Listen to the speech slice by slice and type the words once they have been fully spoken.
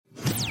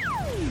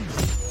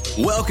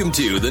Welcome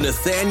to the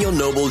Nathaniel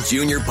Noble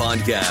Jr.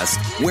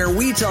 podcast, where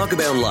we talk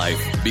about life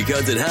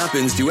because it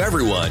happens to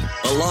everyone,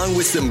 along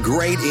with some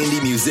great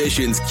indie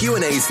musicians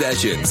Q&A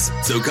sessions.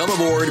 So come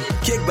aboard,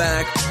 kick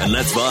back, and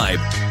let's vibe.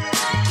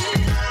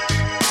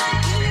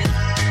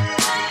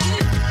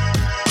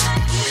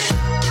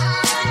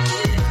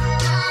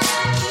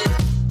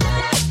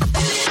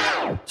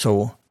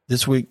 So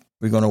this week,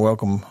 we're going to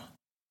welcome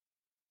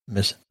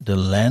Miss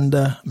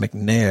Delanda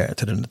McNair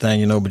to the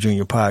Nathaniel Noble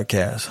Jr.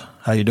 podcast.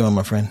 How you doing,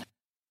 my friend?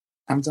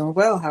 I'm doing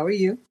well. How are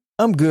you?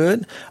 I'm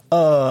good.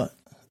 I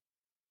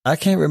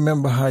can't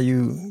remember how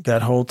you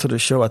got hold to the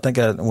show. I think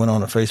I went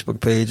on a Facebook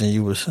page and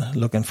you was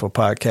looking for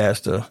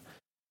podcasts to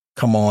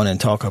come on and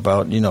talk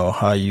about, you know,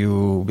 how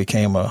you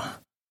became a,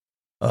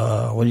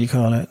 what do you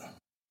call it?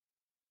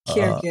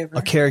 Caregiver.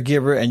 A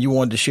caregiver, and you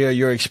wanted to share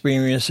your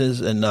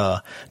experiences and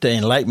the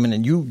enlightenment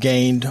and you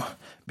gained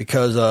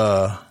because,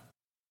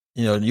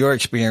 you know, your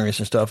experience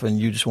and stuff, and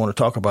you just want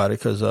to talk about it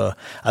because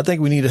I think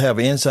we need to have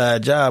an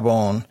inside job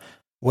on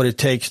what it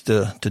takes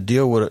to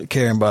deal with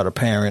caring about a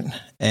parent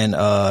and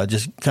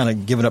just kind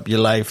of giving up your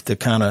life to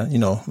kind of, you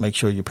know, make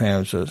sure your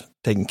parents are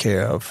taken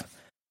care of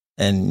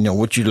and, you know,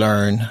 what you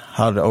learn,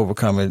 how to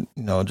overcome it,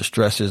 you know, the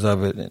stresses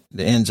of it,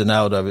 the ins and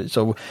out of it.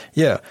 So,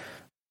 yeah,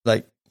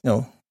 like, you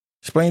know,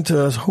 explain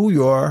to us who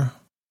you are,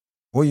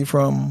 where you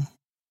from,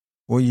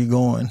 where you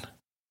going,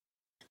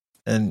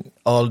 and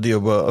all of the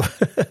above.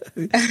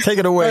 Take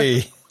it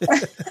away.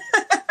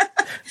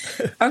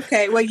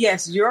 Okay. Well,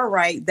 yes, you're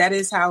right. That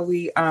is how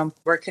we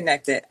were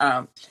connected.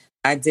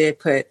 I did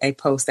put a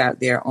post out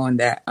there on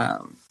that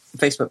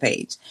Facebook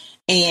page.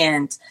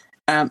 And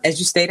as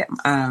you stated,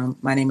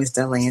 my name is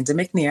Delanda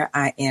McNair.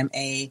 I am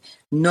a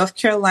North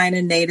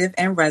Carolina native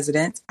and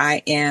resident.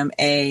 I am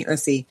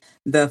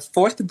the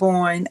fourth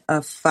born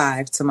of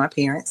 5 to my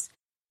parents.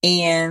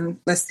 And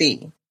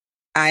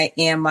I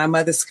am my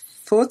mother's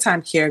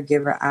full-time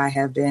caregiver.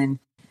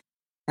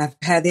 I've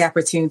had the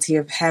opportunity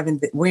of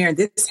wearing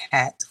this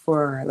hat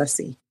for,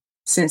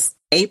 since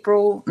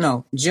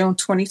June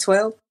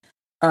 2012.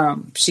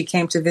 She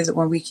came to visit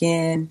one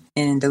weekend,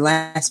 and the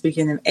last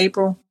weekend in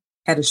April,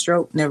 had a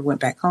stroke, never went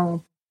back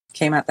home,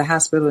 came out the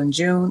hospital in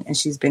June, and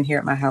she's been here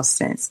at my house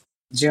since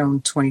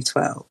June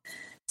 2012.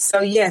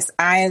 So yes,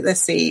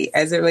 as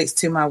it relates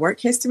to my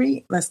work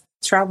history,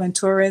 travel and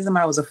tourism.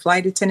 I was a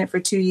flight attendant for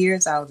 2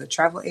 years. I was a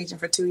travel agent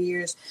for 2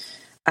 years.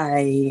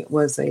 I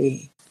was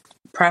a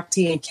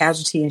property and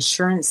casualty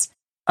insurance,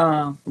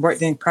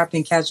 worked in property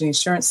and casualty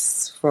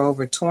insurance for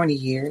over 20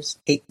 years.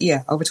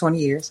 Over 20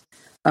 years.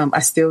 I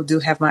still do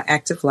have my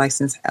active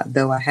license,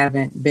 though I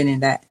haven't been in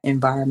that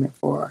environment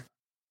for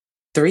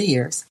 3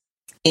 years.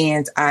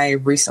 And I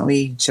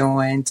recently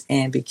joined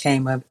and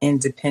became an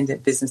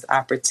independent business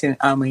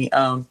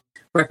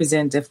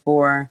representative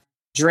for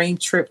Dream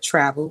Trip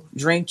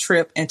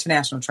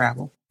International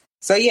Travel.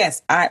 So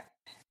yes,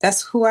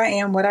 that's who I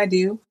am, what I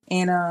do.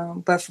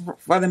 And, but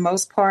for the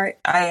most part,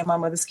 I am my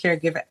mother's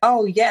caregiver.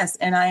 Oh yes.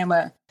 And I am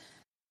a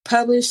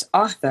published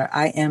author.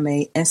 I am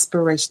a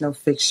inspirational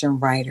fiction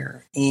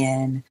writer,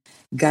 and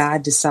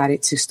God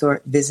decided to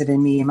start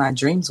visiting me in my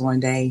dreams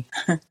one day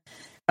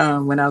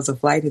when I was a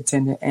flight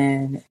attendant.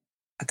 And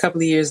a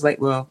couple of years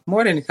later,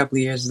 more than a couple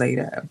of years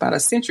later, about a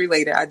century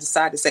later, I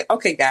decided to say,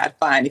 okay, God,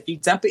 fine. If you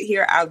dump it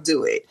here, I'll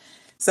do it.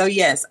 So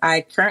yes,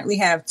 I currently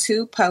have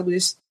 2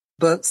 published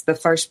books. The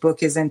first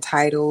book is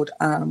entitled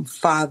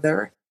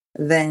Father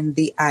Than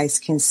the Eyes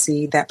Can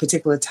See. That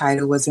particular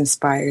title was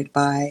inspired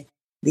by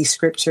the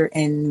scripture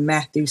in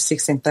Matthew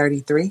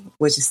 6:33,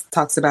 which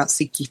talks about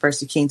seek ye first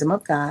the kingdom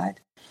of God.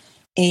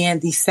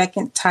 And the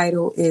second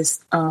title is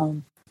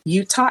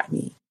You Taught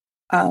Me.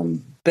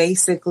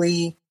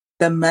 Basically,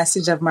 the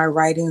message of my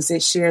writings,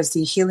 it shares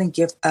the healing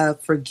gift of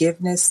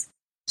forgiveness,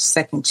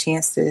 second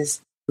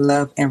chances,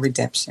 love, and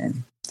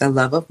redemption, the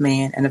love of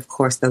man, and of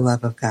course, the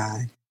love of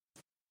God.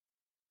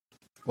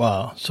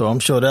 Wow. So I'm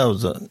sure that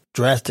was a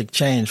drastic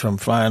change from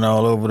flying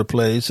all over the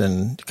place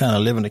and kind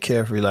of living a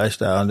carefree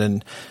lifestyle. And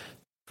then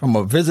from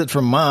a visit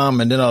from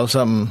mom, and then all of a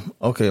sudden,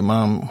 okay,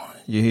 mom,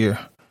 you're here.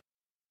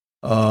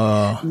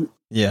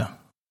 Yeah.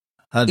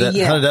 How did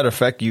that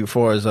affect you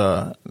for as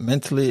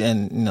mentally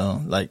and, you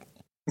know, like,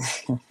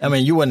 I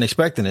mean, you wasn't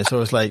expecting it.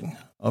 So it's like,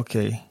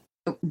 okay.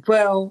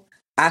 Well,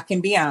 I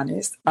can be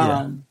honest.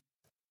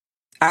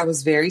 I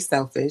was very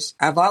selfish.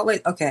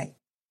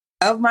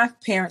 Of my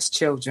parents'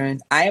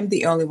 children, I am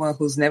the only one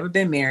who's never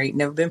been married,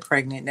 never been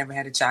pregnant, never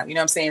had a child. You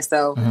know what I'm saying?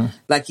 So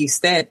like you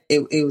said,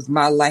 it was,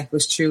 my life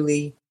was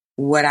truly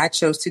what I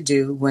chose to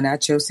do, when I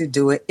chose to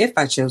do it, if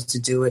I chose to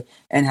do it,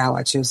 and how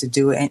I chose to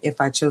do it, and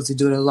if I chose to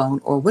do it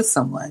alone or with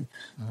someone.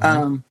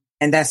 And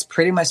that's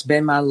pretty much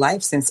been my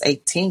life since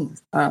 18.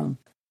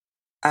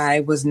 I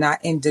was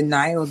not in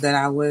denial that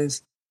I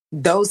was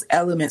those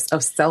elements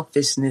of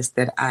selfishness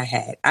that I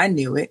had. I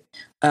knew it.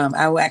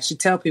 I will actually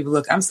tell people,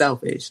 look, I'm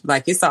selfish.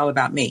 Like, it's all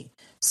about me.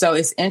 So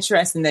it's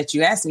interesting that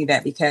you asked me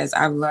that, because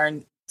I've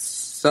learned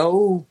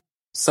so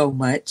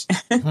much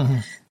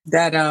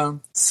that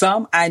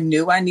some I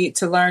knew I needed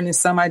to learn, and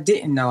some I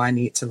didn't know I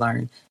needed to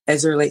learn.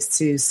 as it relates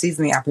to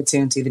seizing the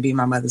opportunity to be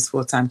my mother's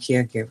full-time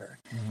caregiver.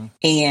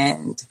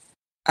 And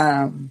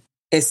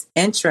it's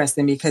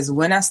interesting because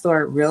when I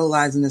started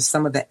realizing that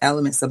some of the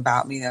elements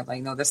about me that I'm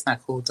like, no, that's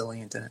not cool,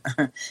 Delanda.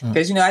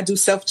 Because, I do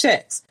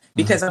self-checks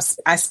because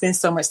I spend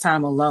so much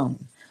time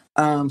alone.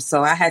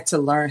 So I had to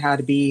learn how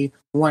to be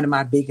one of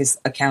my biggest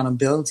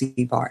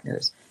accountability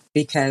partners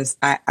because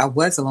I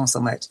was alone so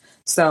much.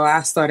 So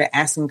I started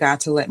asking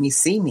God to let me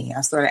see me.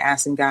 I started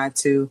asking God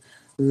to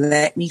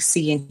let me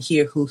see and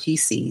hear who he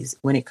sees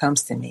when it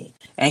comes to me.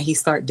 And he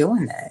started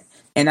doing that.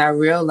 And I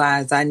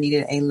realized I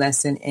needed a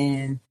lesson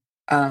in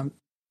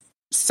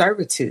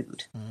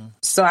servitude.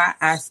 So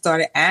I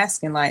started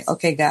asking like,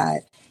 okay,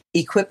 God,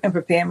 equip and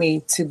prepare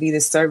me to be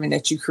the servant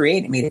that you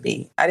created me to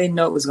be. I didn't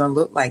know it was going to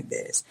look like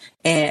this.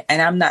 And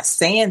I'm not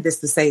saying this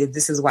to say that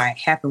this is why it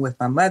happened with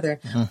my mother,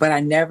 but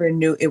I never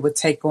knew it would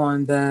take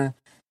on the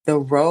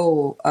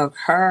role of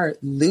her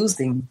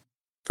losing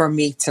for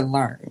me to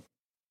learn.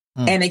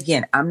 And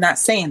again, I'm not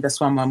saying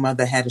that's why my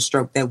mother had a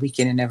stroke that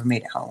weekend and never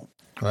made it home.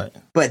 Right.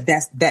 But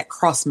that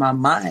crossed my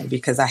mind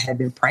because I had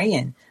been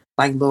praying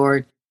like,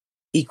 Lord,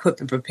 equip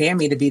and prepare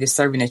me to be the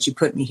servant that you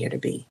put me here to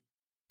be.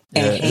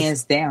 And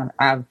hands down,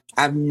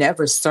 I've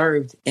never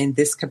served in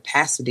this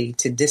capacity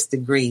to this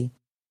degree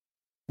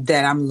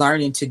that I'm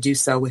learning to do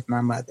so with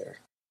my mother.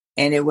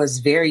 And it was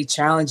very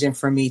challenging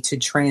for me to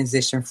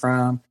transition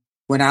from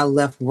when I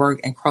left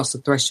work and crossed the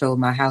threshold of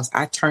my house,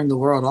 I turned the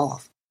world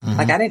off.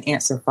 Like I didn't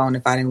answer the phone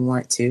if I didn't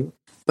want to.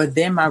 But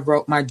then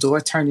my door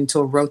turned into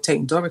a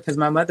rotating door because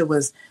my mother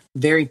was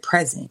very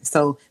present.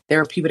 So there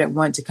were people that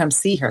wanted to come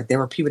see her. There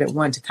were people that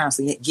wanted to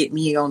constantly get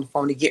me on the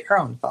phone to get her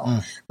on the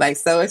phone. Like,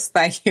 so it's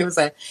like, it was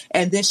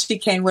and then she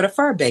came with a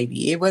fur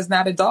baby. It was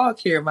not a dog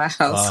here in my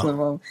house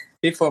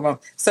before mom.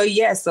 So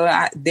yeah,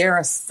 there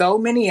are so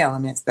many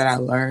elements that I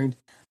learned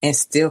and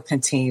still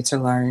continue to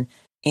learn.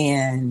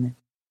 And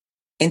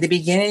in the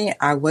beginning,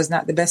 I was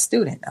not the best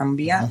student. I'm gonna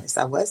be honest.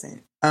 I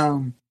wasn't.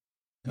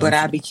 But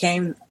I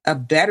became a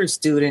better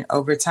student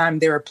over time.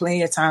 There were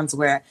plenty of times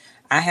where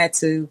I had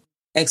to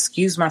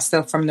excuse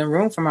myself from the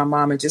room from my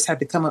mom and just had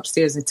to come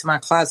upstairs into my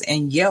closet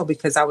and yell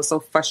because I was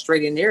so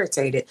frustrated and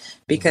irritated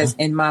because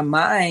in my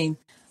mind,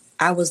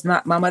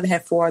 my mother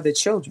had 4 other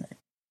children.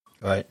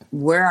 Right.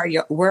 Where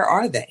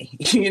are they?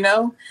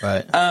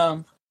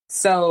 Right.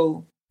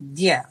 So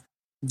yeah,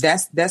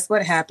 that's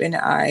what happened.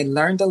 I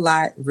learned a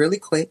lot really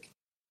quick.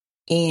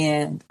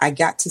 And I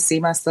got to see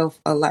myself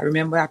a lot.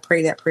 Remember, I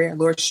prayed that prayer,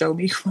 Lord, show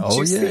me.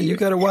 You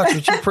got to watch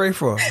what you pray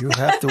for. You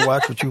have to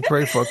watch what you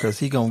pray for because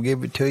he's going to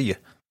give it to you.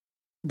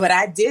 But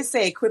I did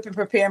say, equip and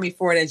prepare me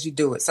for it as you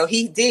do it. So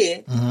he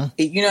did.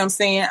 You know what I'm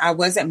saying? I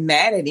wasn't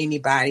mad at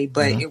anybody,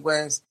 but it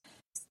was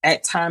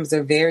at times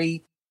a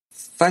very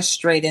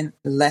frustrating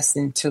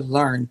lesson to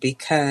learn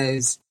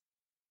because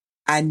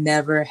I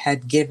never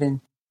had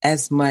given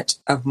as much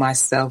of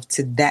myself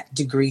to that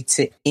degree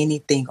to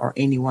anything or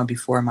anyone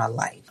before in my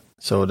life.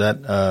 So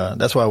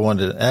that's why I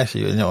wanted to ask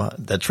you,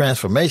 that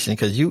transformation,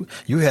 because you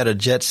had a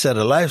jet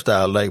setter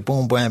lifestyle, like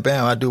boom, bam,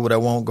 bam. I do what I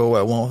want, go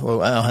where I want.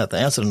 Well, I don't have to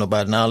answer to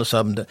nobody. Now all of a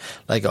sudden,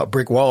 like a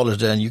brick wall is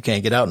there and you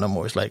can't get out no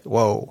more. It's like,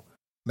 whoa,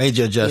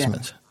 major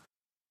adjustments.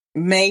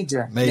 Yeah.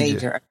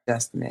 Major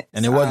adjustment.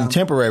 And it wasn't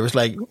temporary. It's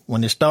like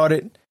when it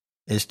started,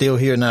 it's still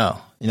here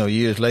now,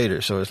 years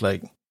later. So it's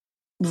like.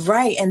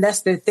 Right. And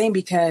that's the thing,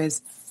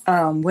 because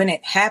when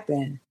it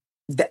happened,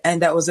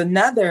 and that was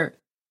another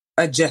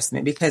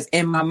adjustment, because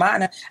in my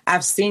mind,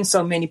 I've seen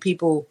so many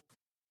people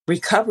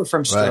recover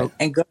from stroke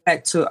and go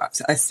back to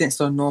a sense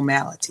of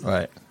normality.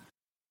 Right.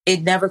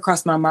 It never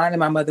crossed my mind that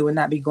my mother would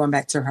not be going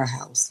back to her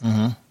house.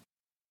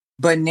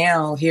 But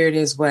now here it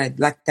is.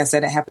 Like I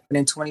said, it happened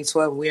in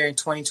 2012. We're in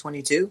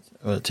 2022.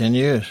 Well, 10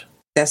 years.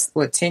 That's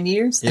 10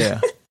 years?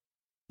 Yeah.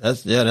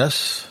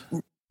 That's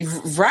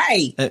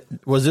right.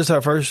 Was this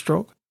her first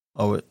stroke?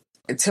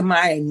 To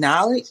my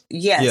knowledge,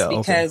 yes,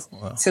 because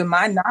to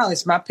my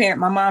knowledge, my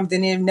mom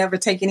didn't never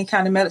take any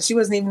kind of medication. She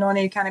wasn't even on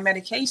any kind of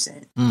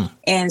medication.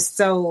 And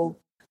so,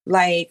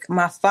 like,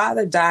 my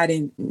father died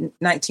in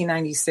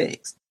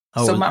 1996.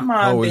 My mom.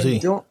 How was he?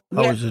 How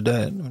was your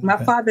dad? My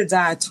father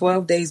died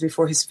 12 days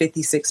before his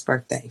 56th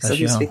birthday. So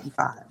he was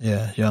 55.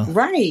 Yeah, young.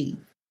 Right.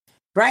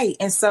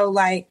 And so,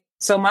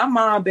 my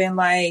mom been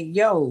like,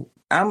 yo,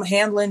 I'm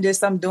handling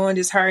this. I'm doing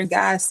this, her and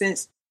God,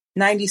 since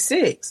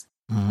 96.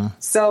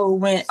 So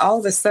when all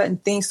of a sudden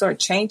things start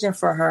changing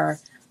for her,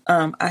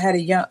 I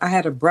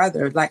had a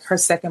brother, like her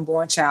second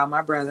born child,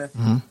 my brother.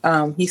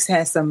 He's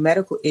had some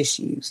medical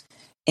issues,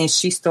 and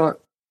she started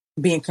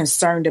being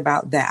concerned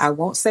about that. I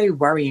won't say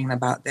worrying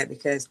about that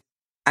because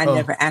I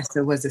never asked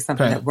her, was it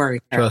something that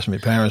worried her? Trust me,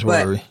 parents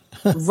worry.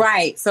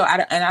 Right. So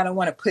I don't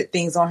want to put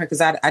things on her because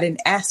I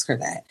didn't ask her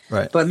that.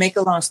 Right. But make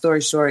a long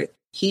story short,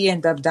 he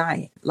ended up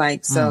dying. Sorry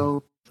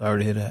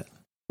to hear that.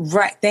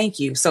 Right.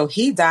 Thank you. So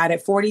he died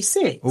at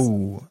 46.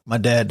 Ooh, my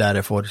dad died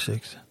at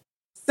 46.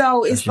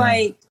 So it's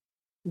like,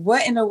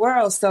 what in the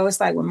world? So it's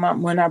like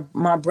when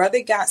my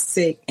brother got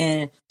sick,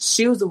 and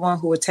she was the one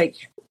who would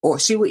take, or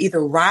she would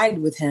either ride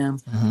with him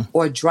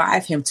or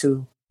drive him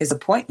to his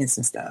appointments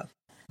and stuff.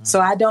 So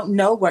I don't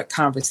know what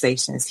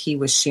conversations he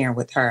was sharing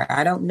with her.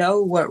 I don't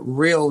know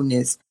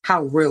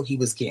how real he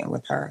was getting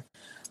with her.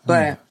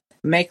 But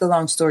make a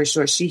long story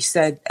short, she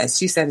said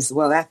as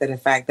well after the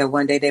fact that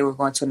one day they were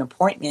going to an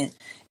appointment,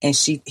 and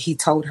he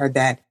told her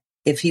that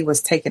if he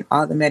was taking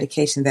all the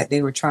medication that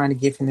they were trying to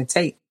give him to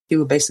take, he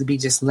would basically be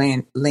just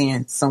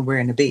laying somewhere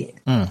in the bed,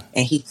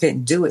 and he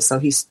couldn't do it. So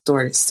he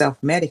started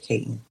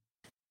self-medicating.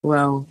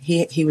 Well,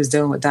 he was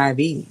dealing with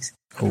diabetes,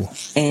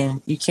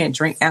 and you can't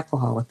drink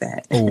alcohol with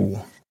that.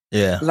 Oh,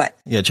 yeah. Like,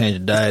 you got to change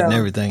the diet and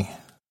everything.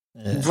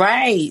 Yeah.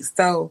 Right.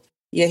 So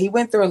yeah, he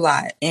went through a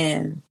lot,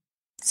 and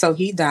so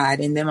he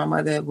died. And then my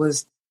mother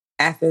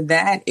after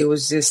that, it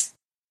was just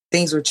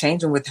things were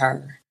changing with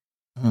her,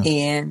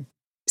 and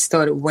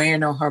started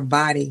wearing on her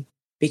body,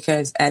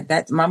 because at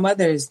that,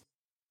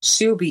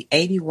 she'll be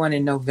 81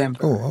 in November.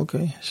 Oh,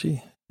 okay.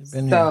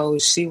 So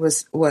she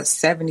was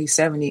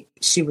 70.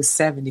 She was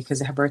 70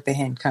 because her birthday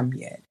hadn't come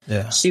yet.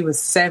 Yeah. She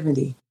was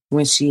 70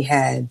 when she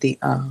had the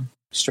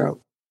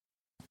stroke.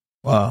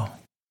 Wow.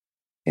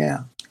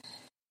 Yeah.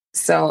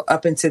 So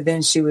up until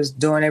then, she was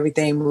doing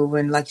everything,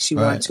 moving like she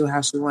wanted to,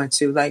 how she wanted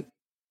to. Like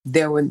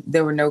there were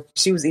no.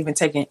 She was even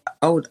taking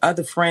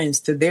other friends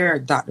to their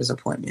doctor's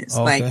appointments.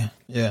 Okay. Like,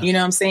 yeah. You know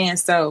what I'm saying?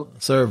 So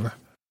server.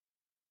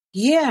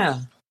 Yeah.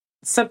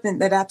 Something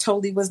that I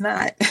totally was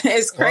not.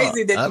 It's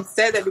crazy that you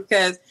said that,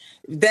 because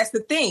that's the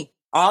thing.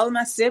 All of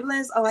my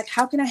siblings are like,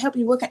 how can I help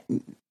you?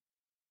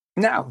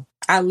 No,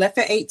 I left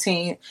at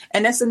 18.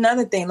 And that's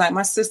another thing. Like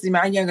my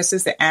younger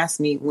sister asked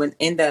me when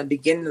in the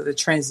beginning of the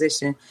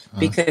transition,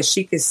 because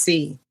she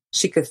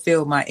could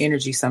feel my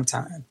energy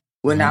sometime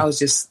when I was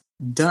just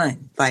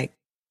done. Like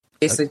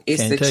it's a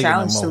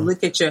challenge to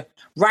look at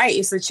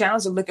it's a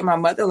challenge to look at my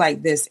mother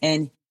like this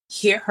and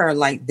hear her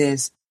like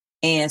this.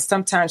 And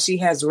sometimes she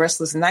has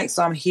restless nights,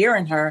 so I'm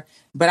hearing her,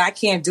 but I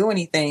can't do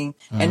anything.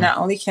 And not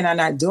only can I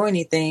not do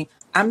anything,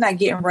 I'm not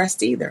getting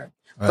rest either.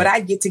 Right. But I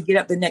get to get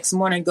up the next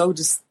morning and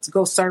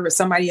go serve at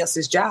somebody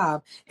else's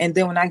job. And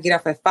then when I get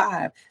up at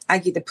 5, I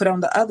get to put on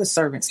the other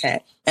servant's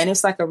hat. And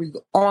it's like a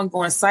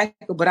ongoing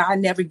cycle, but I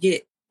never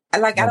get,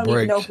 like, I don't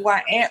even know who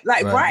I am.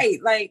 Like, right.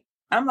 Like,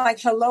 I'm like,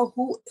 hello,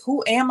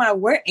 who am I?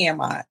 Where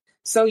am I?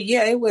 So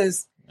yeah, it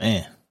was,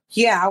 I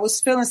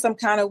was feeling some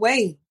kind of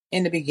way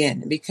in the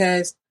beginning,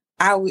 because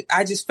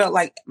I just felt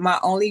like my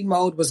only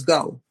mode was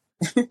go.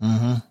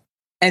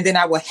 And then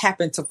I would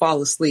happen to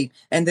fall asleep.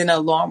 And then an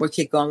alarm would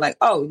kick on like,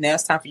 oh, now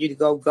it's time for you to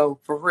go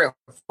for real.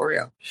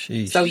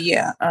 Sheesh. So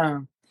yeah,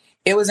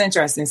 it was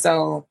interesting.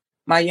 So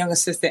my younger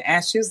sister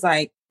asked, she was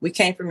like, we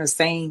came from the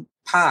same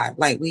pod.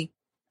 Like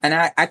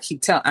I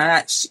keep telling,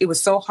 it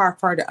was so hard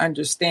for her to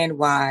understand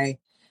why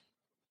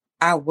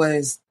I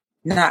was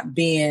not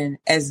being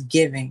as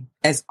giving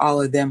as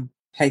all of them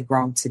had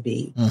grown to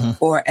be,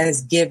 or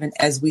as given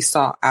as we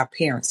saw our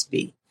parents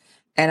be.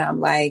 And I'm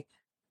like,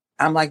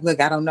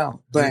 look, I don't know,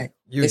 but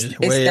you're just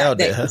way out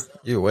there. Huh?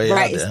 You're way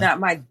out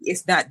there.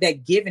 It's not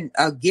that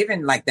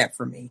given like that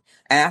for me.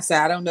 And I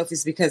said, I don't know if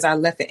it's because I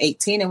left at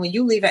 18. And when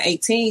you leave at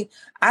 18,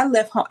 I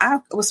left home. I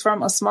was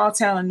from a small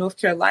town in North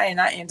Carolina, and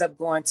I ended up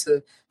going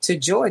to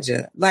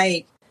Georgia.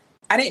 Like,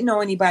 I didn't know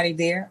anybody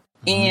there,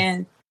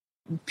 and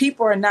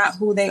people are not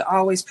who they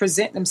always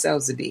present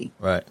themselves to be.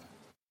 Right.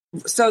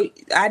 So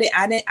I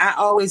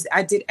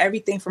did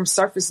everything from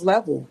surface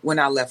level when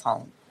I left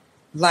home.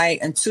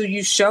 Like, until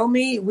you show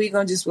me, we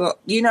gonna just,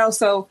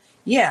 so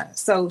yeah.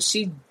 So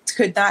she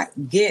could not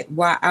get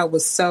why I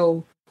was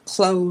so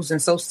closed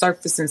and so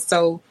surface and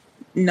so,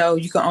 no,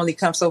 you can only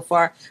come so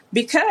far,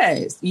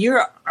 because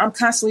I'm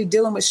constantly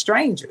dealing with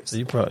strangers. So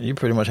you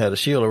pretty much had a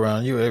shield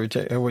around you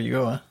everywhere you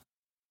go, huh?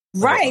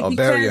 Right, a because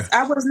barrier.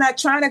 I was not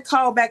trying to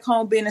call back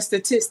home being a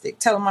statistic,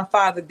 telling my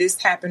father this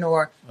happened,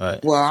 or, so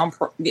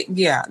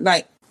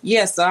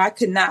I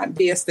could not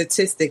be a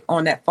statistic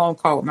on that phone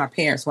call with my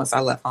parents once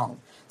I left home.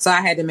 So I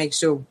had to make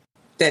sure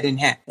that didn't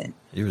happen.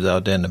 You was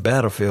out there in the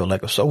battlefield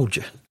like a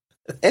soldier.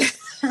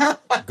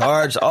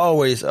 Guards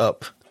always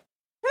up.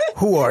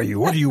 Who are you?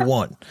 What do you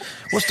want?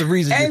 What's the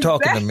reason you're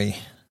talking to me?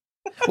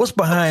 What's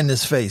behind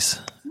this face?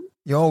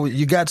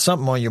 You got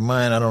something on your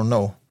mind, I don't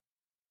know.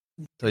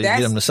 So you get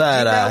them the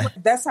side eye.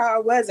 That's how I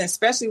was, and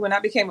especially when I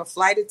became a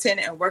flight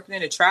attendant and working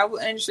in the travel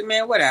industry,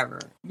 man, whatever.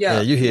 Yeah,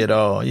 you hear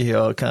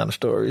all kind of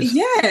stories.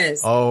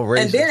 Yes. All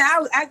races. And then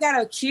I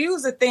got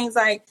accused of things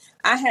like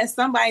I had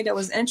somebody that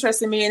was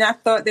interested in me, and I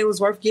thought they was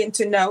worth getting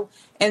to know.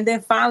 And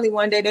then finally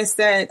one day they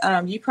said,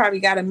 you probably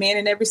got a man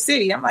in every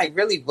city. I'm like,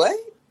 really? What?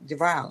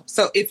 Wow.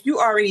 So if you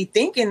already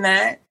thinking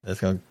that,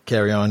 that's going to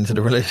carry on into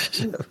the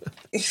relationship.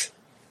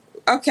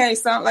 Okay.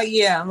 So I'm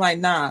like,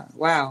 nah,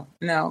 wow,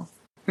 no.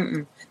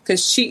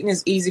 Because cheating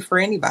is easy for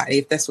anybody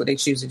if that's what they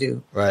choose to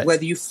do. Right.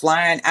 Whether you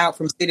flying out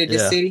from city to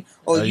city,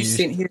 or you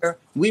sitting here,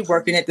 we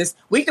could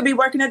be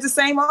working at the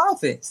same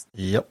office.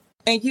 Yep.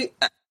 And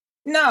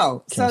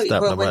no.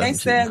 But when they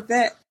said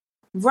that,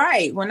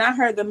 right, when I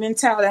heard the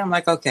mentality, I'm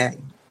like, okay,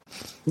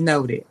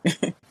 noted.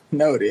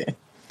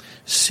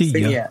 See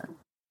ya. Yeah.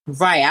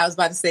 Right. I was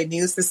about to say,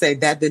 needless to say,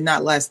 that did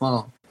not last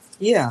long.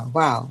 Yeah.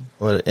 Wow.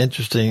 What an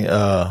interesting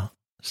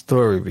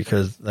story,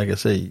 because like I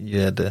say, you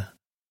had to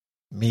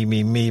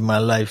Me, my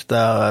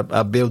lifestyle.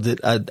 I built it.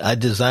 I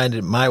designed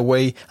it my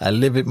way. I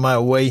live it my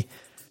way.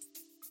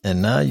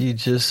 And now you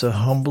just a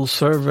humble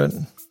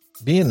servant,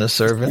 being a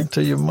servant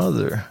to your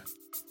mother.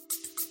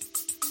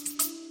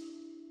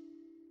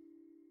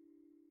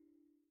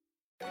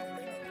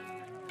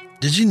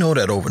 Did you know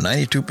that over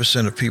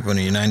 92% of people in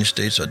the United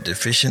States are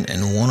deficient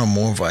in one or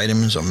more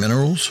vitamins or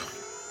minerals?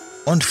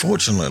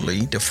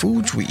 Unfortunately, the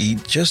foods we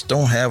eat just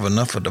don't have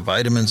enough of the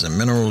vitamins and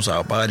minerals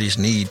our bodies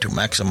need to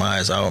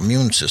maximize our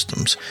immune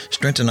systems,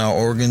 strengthen our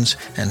organs,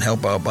 and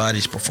help our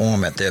bodies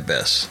perform at their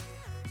best.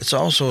 It's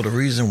also the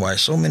reason why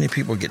so many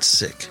people get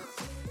sick.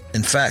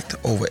 In fact,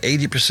 over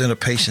 80% of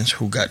patients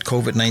who got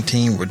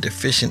COVID-19 were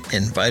deficient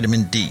in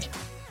vitamin D,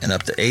 and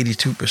up to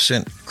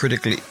 82%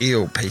 critically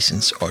ill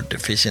patients are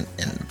deficient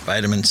in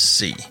vitamin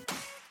C.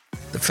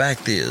 The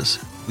fact is,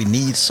 we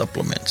need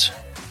supplements.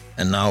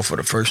 And now, for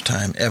the first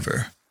time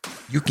ever,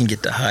 you can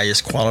get the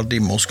highest quality,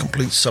 most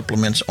complete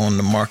supplements on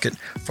the market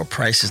for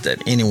prices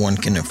that anyone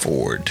can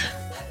afford.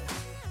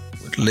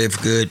 With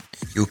Live Good,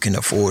 you can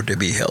afford to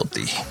be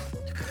healthy.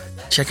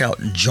 Check out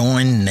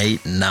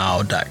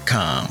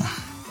joinnatenow.com.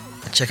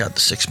 And check out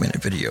the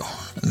 6-minute video.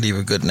 And leave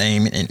a good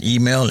name and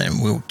email,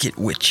 and we'll get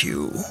with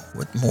you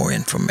with more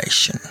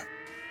information.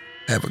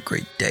 Have a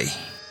great day.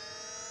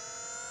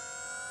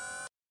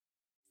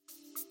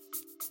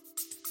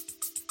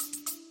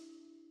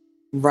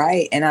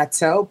 Right. And I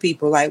tell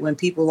people, when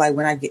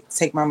I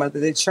take my mother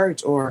to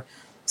church, or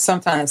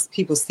sometimes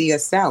people see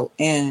us out,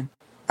 and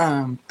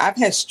I've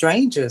had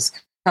strangers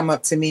come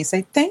up to me and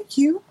say, thank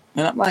you.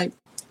 And I'm like,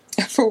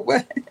 for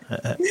what?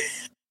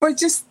 For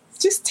just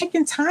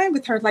taking time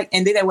with her.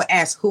 And then they would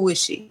ask, who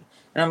is she?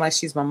 And I'm like,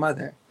 she's my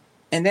mother.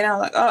 And then I'm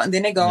like, oh, and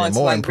then they go on to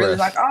really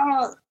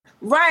oh,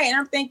 right. And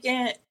I'm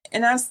thinking,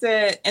 and I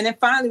said, and then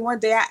finally one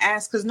day I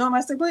asked, because normally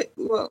I said,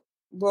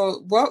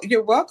 well,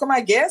 you're welcome,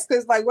 I guess.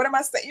 Because what am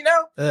I saying?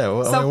 Yeah.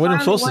 Well, so what am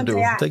I supposed to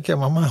do? Take care of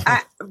my mom.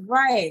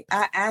 Right.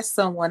 I asked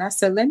someone, I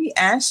said, let me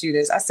ask you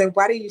this. I said,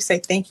 why do you say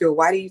thank you? Or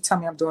why do you tell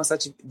me I'm doing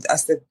such a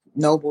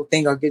noble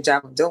thing or good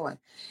job of doing?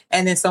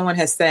 And then someone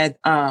has said,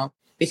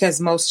 because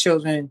most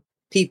children,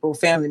 people,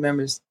 family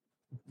members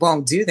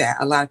won't do that.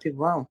 A lot of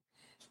people won't.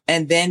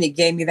 And then it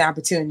gave me the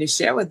opportunity to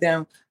share with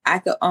them. I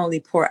could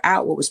only pour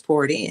out what was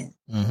poured in.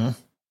 Mm-hmm.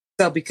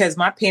 So because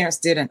my parents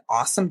did an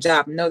awesome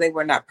job. No, they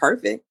were not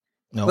perfect.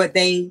 Nope. But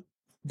they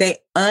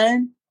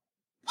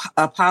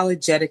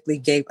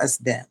unapologetically gave us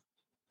them.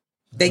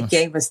 They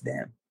gave us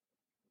them.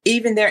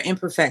 Even their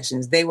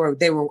imperfections, they were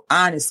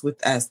honest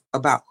with us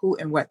about who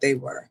and what they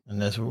were.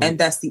 And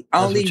that's the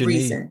only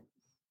reason.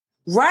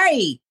 Need.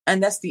 Right.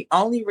 And that's the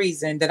only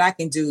reason that I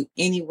can do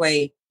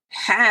anyway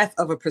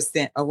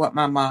 0.5% of what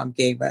my mom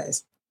gave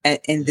us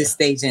in this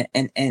stage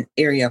and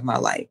area of my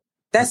life.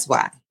 That's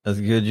why. That's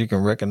good. You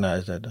can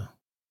recognize that though.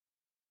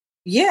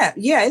 Yeah.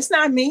 It's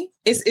not me.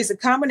 It's a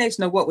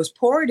combination of what was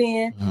poured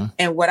in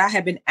and what I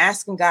have been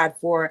asking God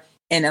for,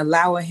 and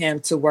allowing Him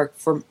to work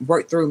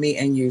through me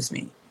and use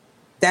me.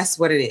 That's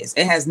what it is.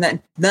 It has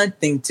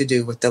nothing to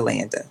do with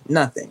Delanda.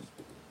 Nothing.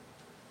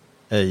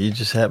 Hey, you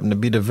just happen to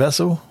be the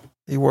vessel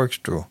He works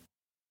through.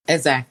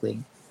 Exactly.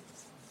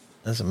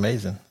 That's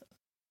amazing.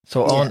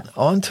 So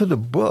on to the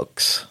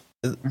books.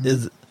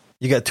 Is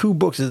you got 2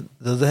 books?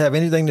 Does it have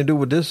anything to do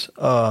with this?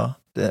 The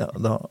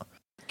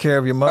Care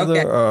of Your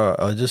Mother,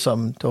 or just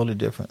something totally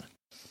different?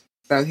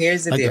 So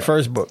here's the deal. The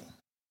first book.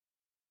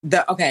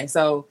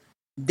 So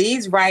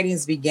these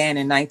writings began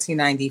in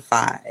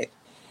 1995.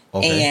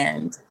 Okay.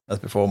 And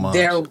that's before mom.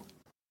 Here's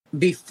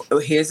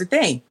the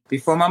thing.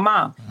 Before my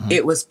mom. Mm-hmm.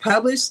 It was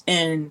published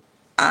in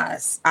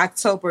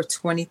October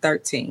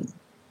 2013.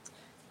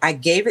 I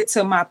gave it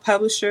to my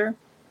publisher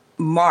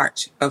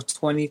March of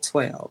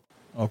 2012.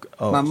 Okay.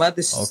 My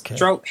mother's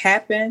stroke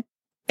happened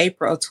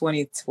April of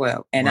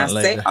 2012. And I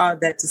say all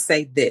that to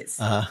say this.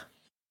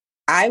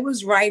 I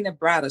was writing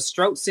about a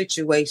stroke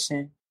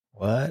situation.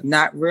 What?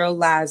 Not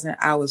realizing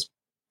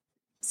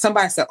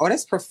somebody said, oh,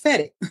 that's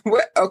prophetic.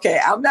 Okay,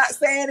 I'm not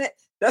saying it.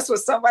 That's what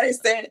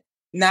somebody's saying.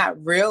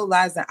 Not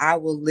realizing I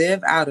will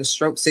live out a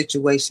stroke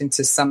situation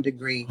to some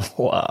degree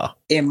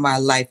in my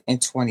life in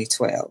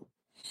 2012.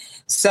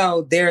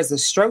 So there's a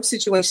stroke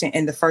situation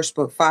in the first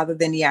book, Farther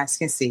Than the Eyes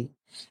Can See.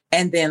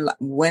 And then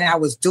when I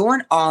was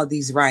doing all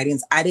these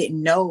writings, I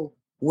didn't know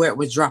where it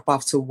would drop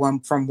off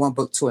from one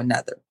book to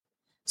another.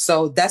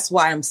 So that's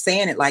why I'm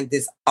saying it like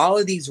this. All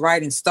of these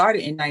writings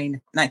started in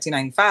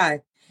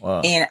 1995.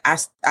 Wow. And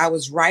I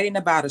was writing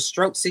about a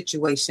stroke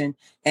situation,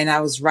 and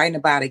I was writing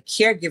about a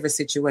caregiver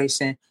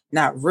situation,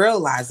 not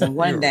realizing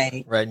one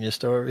day. Writing your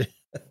story.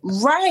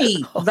 Right.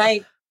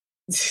 Like,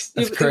 it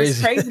was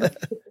crazy.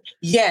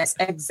 Yes,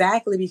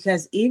 exactly.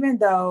 Because even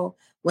though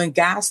when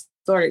God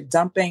started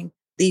dumping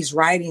these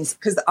writings,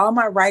 because all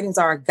my writings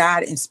are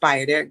God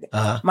inspired.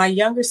 My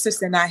younger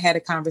sister and I had a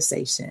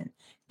conversation,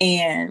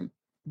 and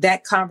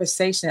that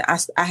conversation,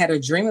 I had a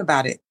dream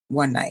about it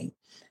one night.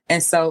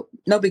 And so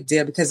no big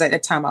deal, because at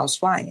that time I was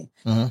flying,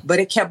 but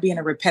it kept being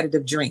a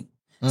repetitive dream.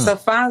 So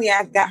finally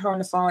I got her on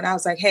the phone. I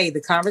was like, hey,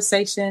 the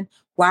conversation,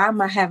 why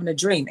am I having a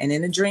dream? And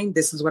in the dream,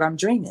 this is what I'm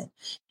dreaming.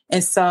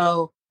 And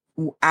so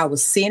I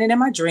was seeing it in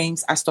my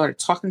dreams. I started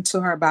talking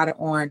to her about it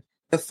on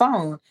the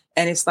phone,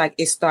 and it's like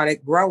it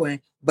started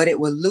growing, but it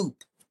would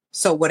loop.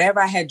 So whatever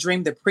I had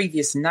dreamed the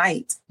previous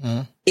night,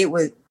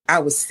 I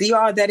would see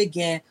all that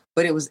again,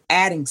 but it was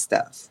adding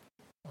stuff.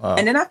 Wow.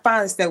 And then I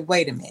finally said,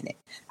 wait a minute.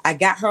 I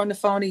got her on the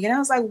phone again. I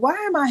was like, why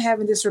am I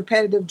having this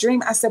repetitive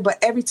dream? I said, but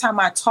every time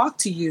I talk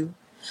to you,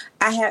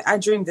 I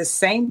dream the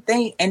same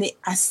thing, and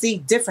I see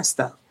different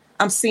stuff.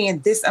 I'm seeing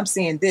this.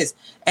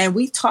 And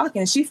we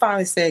talking, and she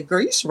finally said,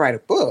 girl, you should write a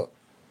book.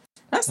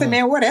 I said,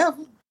 man,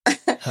 whatever.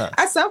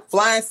 I said, I'm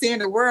flying, seeing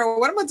the world.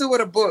 What am I going to do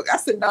with a book? I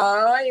said, no,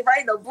 I ain't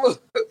writing no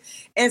book.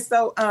 And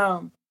so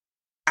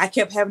I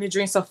kept having a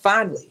dream. So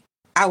finally,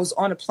 I was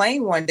on a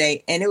plane one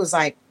day, and it was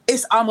like,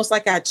 it's almost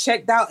like I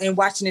checked out and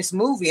watching this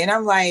movie. And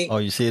I'm like, oh,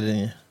 you see it in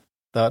your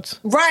thoughts?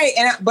 Right.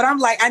 But I'm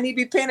like, I need to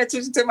be paying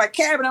attention to my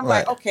cabin. I'm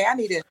like, okay, I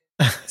need to.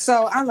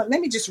 So I'm like,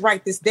 let me just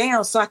write this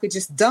down so I could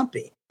just dump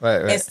it.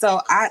 Right. And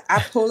so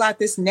I pull out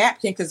this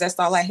napkin because that's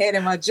all I had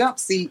in my jump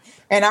seat.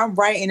 And I'm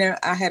writing, and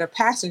I had a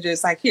passenger.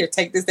 It's like, here,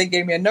 take this. They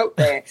gave me a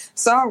notepad.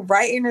 So I'm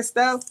writing and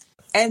stuff.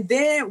 And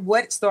then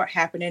what started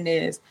happening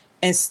is,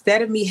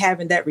 instead of me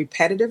having that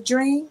repetitive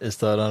dream, it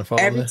started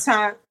unfolding.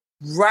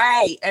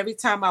 Every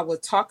time I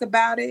would talk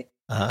about it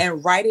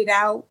and write it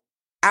out,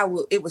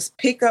 it was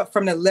pick up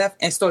from the left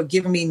and start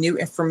giving me new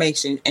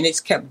information, and it's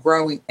kept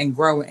growing and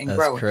growing and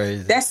growing.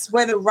 Crazy. That's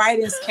where the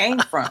writings came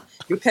from,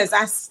 because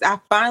I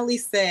finally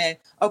said,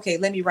 okay,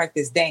 let me write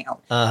this down.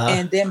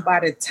 And then by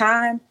the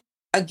time,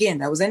 again,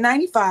 that was in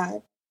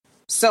 95.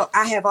 So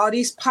I have all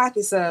these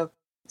pockets of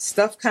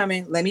stuff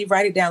coming. Let me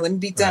write it down. Let me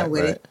be done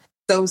with it.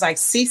 So it was like,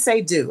 see, say,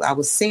 do. I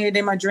was seeing it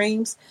in my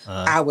dreams.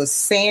 I was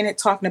saying it,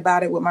 talking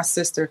about it with my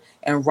sister,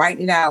 and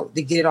writing it out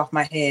to get it off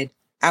my head,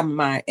 out of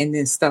my mind, and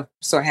then stuff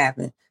started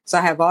happening. So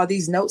I have all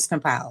these notes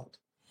compiled.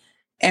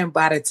 And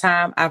by the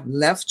time I've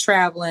left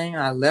traveling,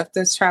 I left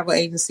this travel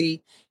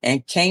agency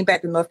and came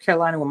back to North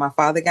Carolina when my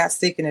father got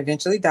sick and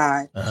eventually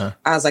died. I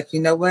was like, you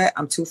know what?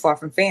 I'm too far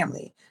from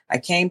family. I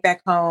came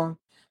back home,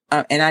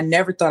 and I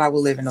never thought I would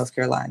live in North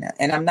Carolina.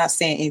 And I'm not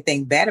saying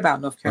anything bad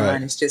about North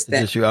Carolina. It's just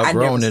that I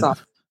never saw.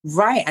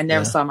 Right. I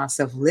never saw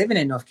myself living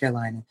in North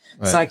Carolina.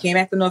 So I came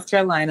back to North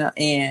Carolina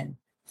and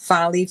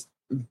finally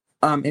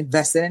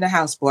invested in a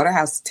house, bought a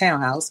house, a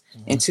townhouse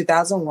in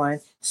 2001.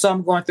 So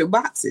I'm going through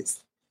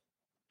boxes.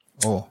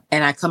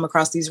 And I come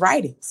across these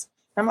writings.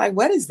 I'm like,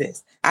 what is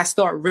this? I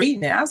start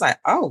reading it. I was like,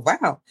 oh,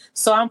 wow.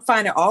 So I'm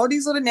finding all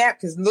these little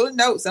napkins, little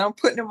notes, and I'm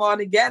putting them all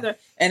together.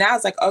 And I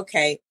was like,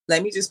 okay,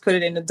 let me just put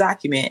it in a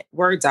document,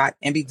 Word doc,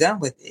 and be done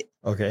with it.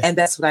 Okay. And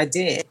that's what I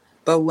did.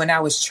 But when I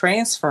was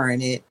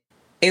transferring it,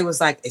 it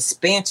was like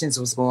expansions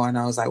was going on.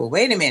 I was like, well,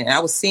 wait a minute. I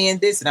was seeing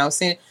this and I was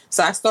seeing,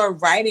 so I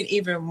started writing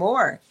even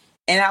more.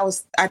 And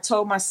I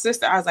told my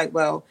sister, I was like,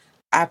 well,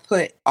 I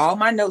put all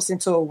my notes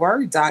into a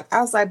Word doc. I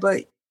was like,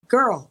 but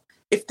girl,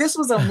 if this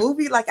was a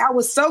movie, like I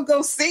would so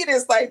go see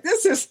this, like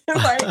this is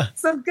like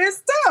some good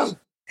stuff.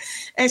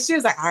 And she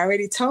was like, I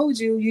already told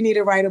you, you need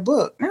to write a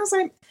book. And I was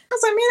like, man,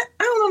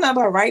 I don't know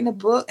nothing about writing a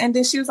book. And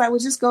then she was like, well,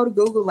 just go to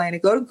Google, Lana,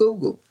 go to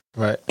Google.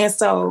 Right. And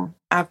so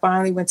I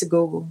finally went to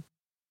Google,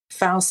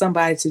 found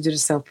somebody to do the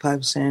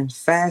self-publishing,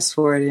 fast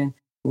forwarded,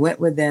 went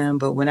with them.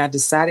 But when I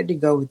decided to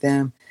go with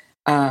them,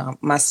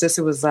 my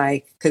sister was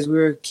like, because we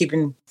were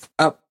keeping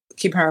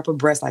her up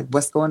abreast, like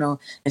what's going on.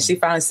 And she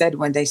finally said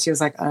one day, she was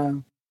like,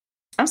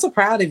 I'm so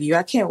proud of you.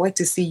 I can't wait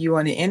to see you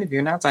on the interview.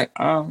 And I was like,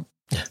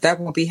 that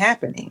won't be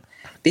happening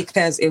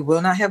because it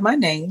will not have my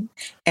name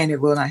and it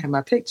will not have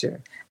my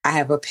picture. I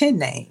have a pen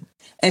name.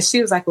 And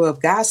she was like, well, if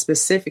God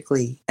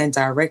specifically and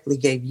directly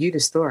gave you the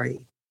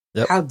story,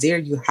 how dare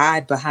you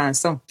hide behind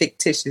some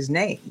fictitious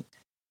name?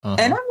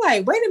 And I'm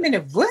like, wait a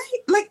minute, what?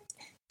 Like,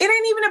 it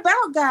ain't even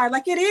about God.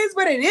 Like, it is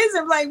what it is.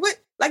 I'm like, what?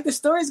 Like, the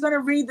story's going to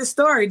read the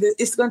story.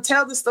 It's going to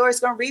tell the story. It's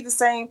going to read the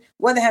same,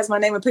 whether it has my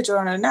name and picture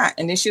on it or not.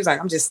 And then she was like,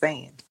 I'm just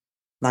saying.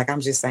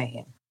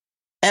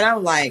 And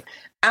I'm like,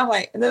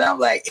 and then I'm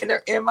like,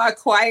 in my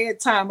quiet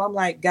time, I'm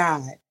like,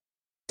 God,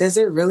 does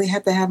it really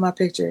have to have my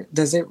picture?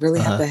 Does it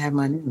really have to have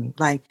my name?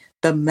 Like,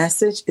 the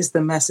message is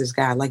the message,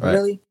 God. Like,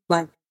 really?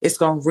 Like, it's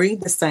going to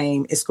read the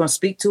same. It's going to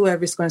speak to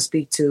whoever it's going to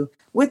speak to,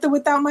 with or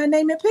without my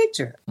name and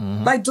picture.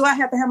 Like, do I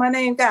have to have my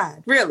name,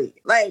 God? Really?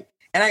 Like,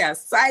 and I got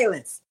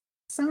silence.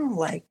 So I'm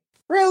like,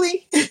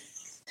 really?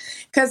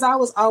 Because I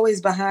was always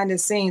behind the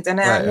scenes.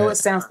 And I know it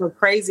sounds so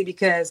crazy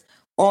because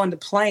on the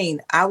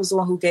plane, I was the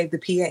one who gave the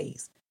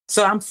PAs.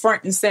 So I'm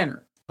front and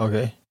center.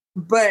 Okay.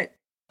 But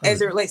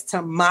as it relates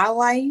to my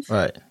life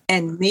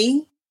and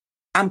me,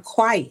 I'm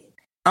quiet.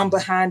 I'm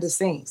behind the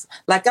scenes.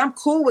 Like, I'm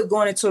cool with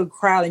going into a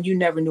crowd and you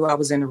never knew I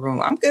was in the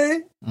room. I'm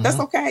good. That's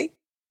okay.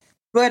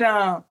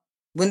 But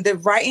when the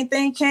writing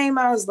thing came,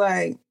 I was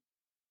like,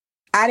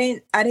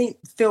 I didn't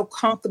feel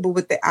comfortable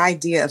with the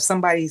idea of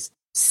somebody's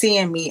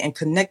seeing me and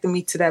connecting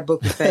me to that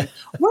book and saying,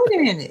 wait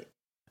a minute,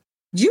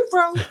 you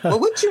wrote, well,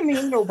 what you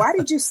mean? Or why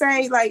did you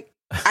say, like,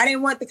 I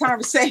didn't want the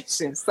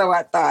conversation. So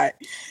I thought,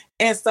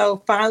 and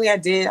so finally I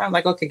did. I'm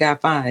like, okay, God,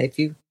 fine.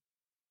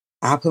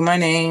 I'll put my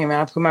name and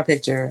I'll put my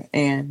picture.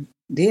 And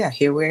yeah,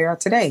 here we are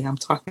today. I'm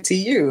talking to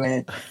you,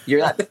 and you're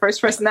not the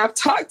first person I've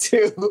talked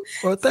to.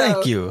 Well,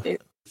 thank you.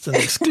 It's an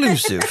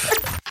exclusive.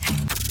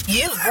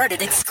 You've heard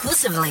it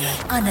exclusively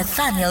on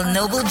Nathaniel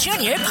Noble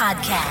Jr.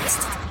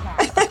 podcast.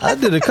 I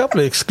did a couple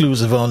of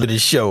exclusive on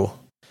this show,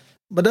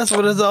 but that's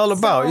what it's all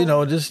about. You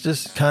know,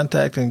 just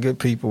contacting good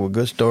people with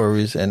good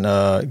stories and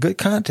good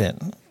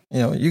content. You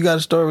know, you got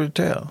a story to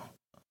tell.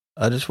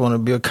 I just want to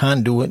be a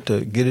conduit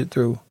to get it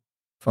through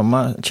from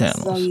my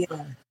channels. So,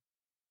 yeah.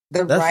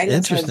 That's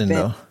interesting,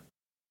 though.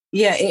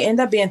 Yeah, it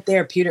ended up being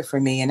therapeutic for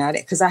me, and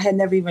because I had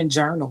never even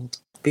journaled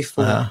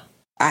before.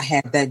 I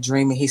had that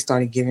dream, and he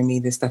started giving me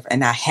this stuff,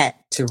 and I had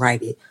to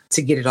write it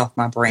to get it off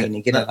my brain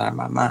and get it out of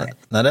my mind.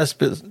 Now that's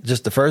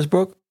just the first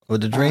book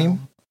with the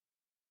dream.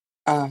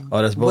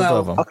 That's both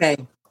of them. Okay,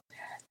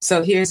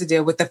 so here's the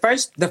deal with the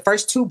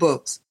first two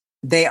books.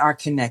 They are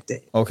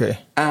connected. Okay.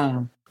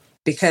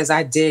 Because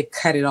I did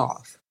cut it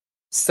off.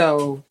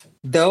 So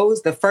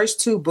the first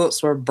two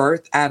books were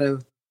birthed out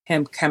of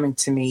him coming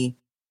to me,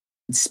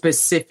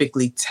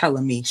 specifically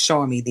telling me,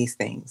 showing me these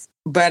things.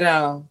 But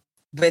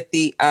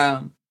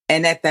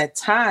and at that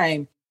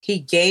time, he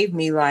gave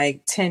me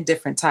like 10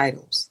 different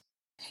titles.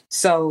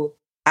 So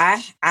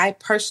I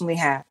personally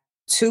have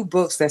 2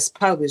 books that's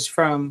published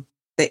from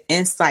the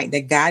insight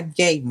that God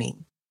gave me.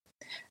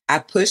 I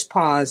pushed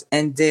pause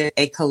and did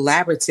a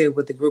collaborative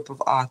with a group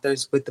of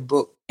authors with the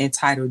book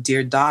entitled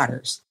Dear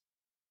Daughters.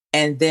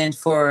 And then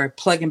for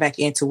plugging back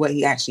into what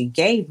he actually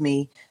gave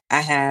me, I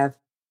have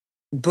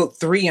book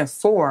 3 and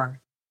 4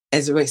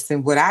 as it relates to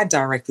what I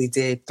directly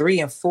did,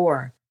 3 and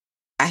 4.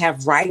 I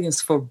have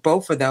writings for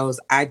both of those.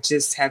 I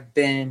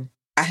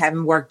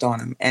haven't worked on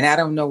them, and I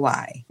don't know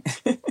why.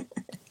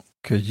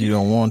 Because you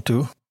don't want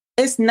to?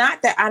 It's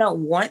not that I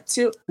don't want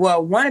to.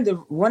 Well, one of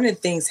the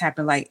things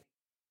happened, like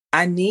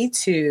I need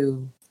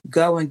to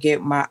go and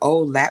get my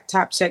old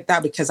laptop checked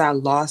out because I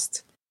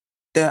lost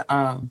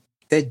the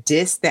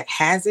disc that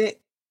has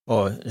it.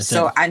 Oh,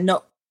 so I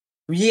know.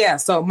 Yeah,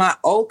 so my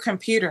old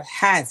computer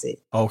has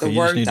it. Okay,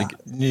 you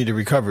just need to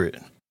recover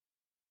it.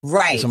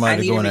 Right.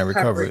 Somebody to go in and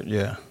recover it.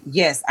 Yeah.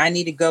 Yes, I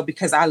need to go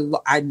because I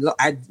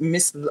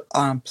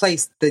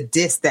misplaced the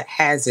disc that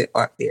has it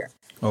up there.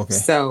 Okay.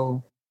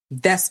 So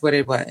that's what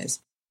it was.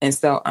 And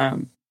so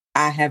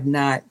I have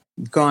not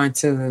gone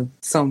to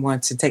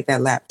someone to take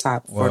that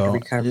laptop for the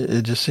recovery.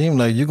 It just seemed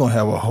like you're going to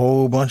have a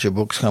whole bunch of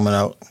books coming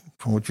out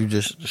from what you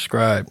just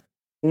described.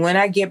 When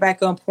I get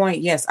back on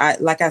point, yes,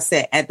 like I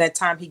said, at that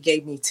time he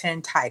gave me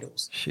 10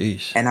 titles.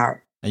 Sheesh. And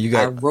you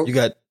got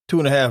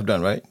 2.5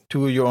 done, right?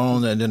 2 of your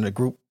own and then the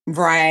group.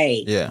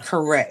 Right. Yeah.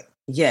 Correct.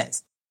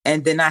 Yes.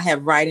 And then I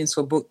have writings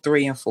for book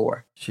 3 and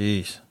 4.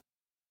 Jeez.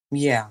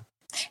 Yeah.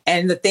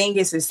 And the thing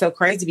is, it's so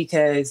crazy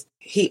because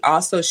he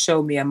also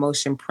showed me a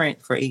motion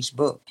print for each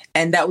book.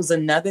 And that was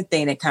another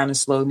thing that kind of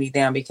slowed me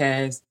down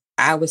because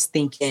I was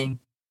thinking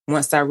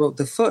once I wrote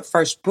the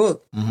first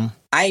book,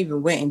 I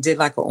even went and did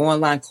like an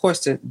online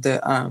course to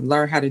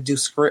learn how to do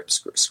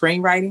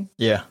screenwriting.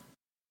 Yeah.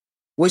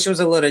 Which was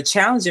a little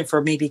challenging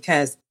for me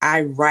because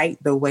I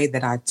write the way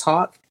that I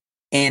talk.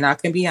 And I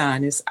can be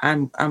honest,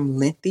 I'm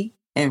lengthy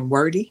and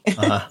wordy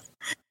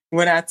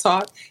when I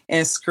talk.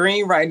 And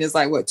screenwriting is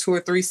like, 2 or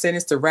 3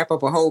 sentences to wrap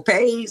up a whole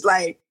page.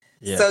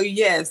 So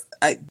yes,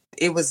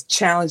 it was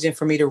challenging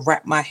for me to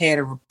wrap my head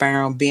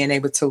around being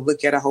able to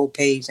look at a whole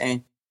page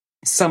and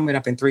sum it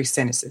up in 3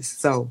 sentences.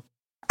 So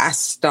I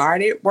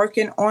started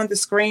working on the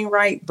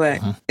screenwrite, but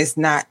it's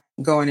not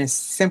going as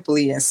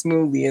simply and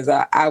smoothly as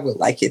I would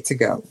like it to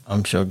go.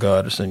 I'm sure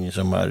God is sending you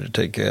somebody to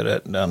take care of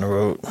that down the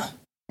road.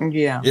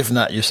 Yeah. If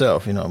not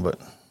yourself, but.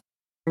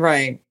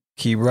 Right.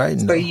 Keep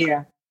writing. So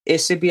yeah, it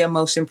should be a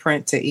motion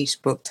print to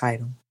each book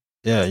title.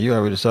 Yeah, you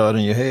already saw it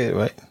in your head,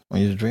 right?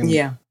 When you was dreaming?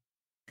 Yeah.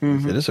 So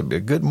this would be a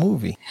good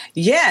movie.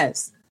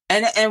 Yes.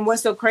 And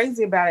what's so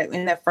crazy about it,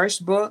 in that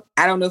first book,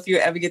 I don't know if you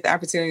ever get the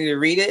opportunity to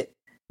read it,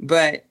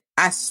 but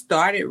I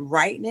started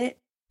writing it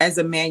as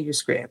a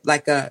manuscript,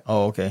 like a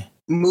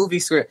movie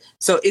script.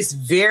 So it's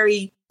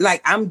very,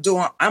 like I'm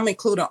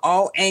including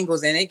all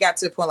angles, and it got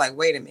to the point like,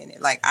 wait a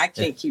minute, like I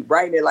can't keep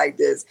writing it like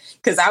this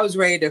because I was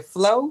ready to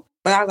flow,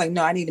 but I was like,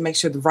 no, I need to make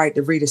sure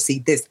the reader see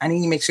this. I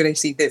need to make sure they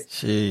see this.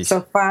 Jeez.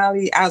 So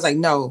finally, I was like,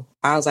 no,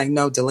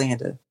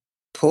 Delanda,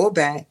 pull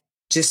back,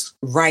 just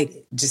write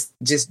it,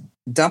 just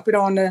dump it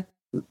on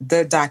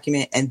the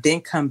document, and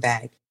then come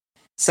back.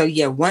 So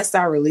yeah, once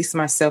I released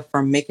myself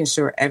from making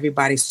sure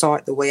everybody saw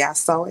it the way I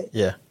saw it,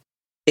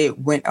 it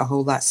went a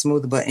whole lot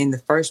smoother. But in the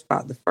first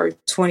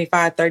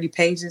 25, 30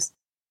 pages,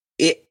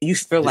 you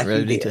feel like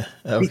you did.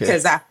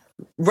 Because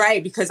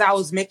I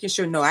was making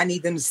sure, no, I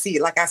need them to see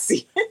it like I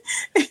see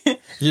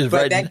it.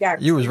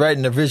 You was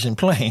writing the vision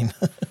plain.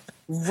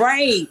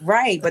 Right.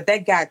 But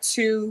that got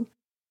too,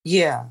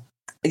 yeah.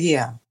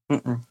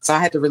 So I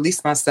had to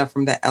release myself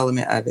from that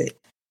element of it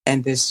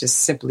and just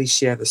simply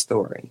share the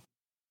story.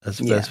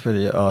 That's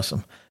pretty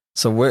awesome.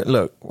 So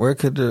where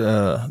could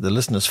the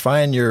listeners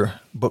find your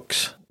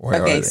books?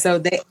 So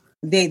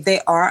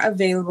they are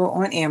available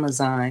on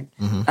Amazon.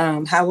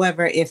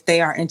 However, if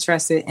they are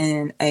interested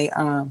in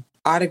a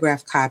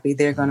autograph copy,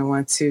 they're going to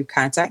want to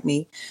contact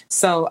me.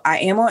 So I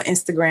am on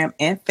Instagram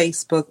and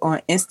Facebook.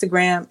 On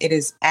Instagram, it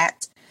is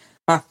at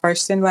my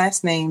first and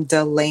last name,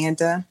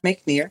 Delanda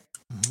McNair.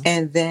 Mm-hmm.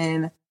 And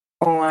then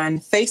on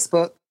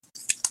Facebook,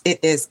 it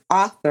is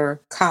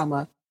author,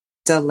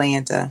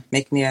 Delanda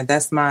McNair.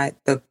 That's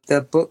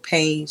the book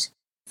page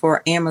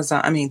for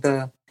Amazon. I mean,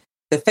 the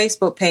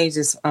Facebook page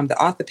is, the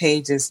author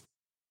page is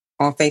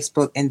on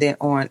Facebook. And then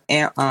on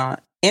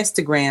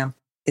Instagram,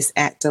 it's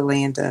at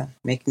Delanda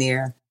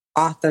McNair,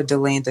 author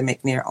Delanda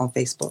McNair on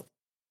Facebook.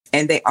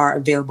 And they are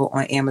available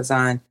on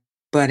Amazon.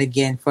 But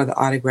again, for the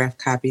autograph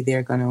copy,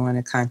 they're going to want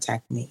to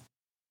contact me.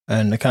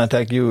 And to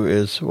contact you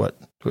is what?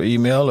 Through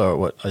email or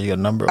what? Are you got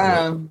a number?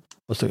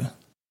 What's the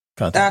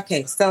contact?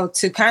 Okay, so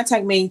to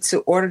contact me to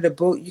order the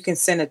book, you can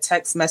send a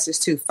text message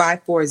to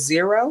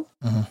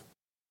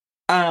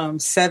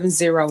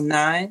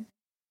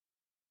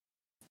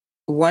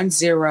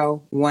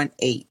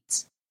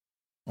 540-709-1018.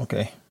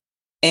 Okay.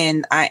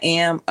 And I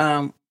am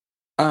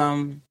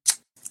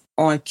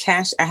on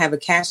Cash. I have a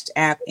Cash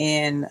app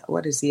and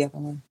what is the other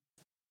one?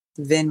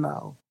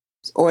 Venmo.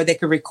 Or they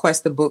could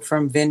request the book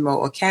from Venmo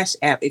or Cash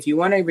app. If you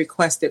want to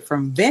request it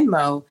from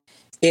Venmo,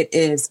 it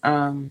is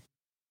at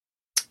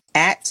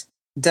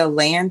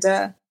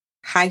Delanda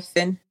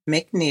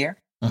 -McNair.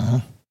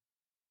 Uh-huh.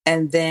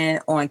 And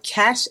then on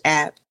Cash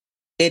app,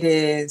 it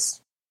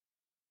is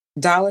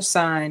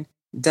 $Delanda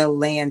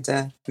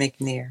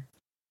McNair.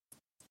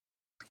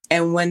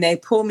 And when they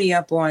pull me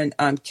up on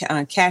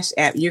Cash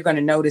app, you're going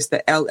to notice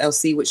the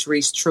LLC, which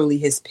reads Truly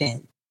His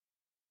Pen.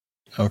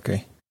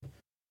 Okay.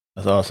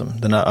 That's awesome.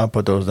 Then I'll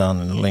put those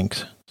down in the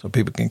links so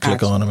people can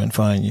click on them and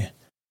find you.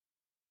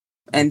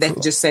 And they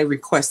can just say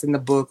requesting the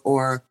book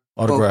or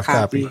autograph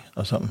copy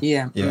or something.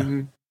 Yeah. Yeah.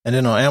 Mm-hmm. And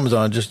then on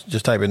Amazon,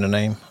 just type in the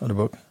name of the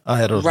book. I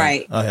had those.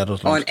 Right. I had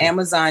those. On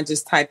Amazon,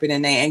 just type in the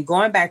name. And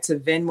going back to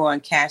Venmo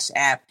and Cash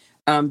app,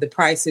 the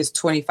price is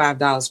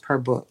 $25 per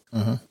book.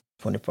 Mm-hmm.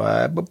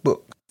 $25 a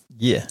book.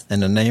 Yeah.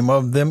 And the name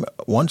of them,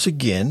 once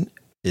again,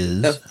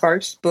 is? The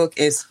first book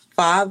is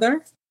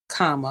Father,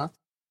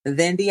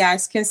 Then the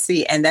Eyes Can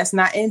See. And that's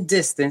not in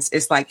distance.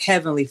 It's like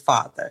Heavenly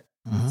Father.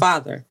 Mm-hmm.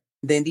 Father,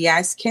 Then the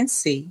Eyes Can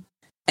See.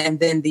 And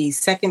then the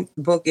second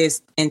book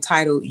is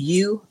entitled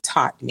You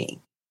Taught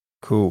Me.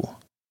 Cool.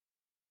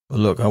 Well,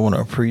 look, I want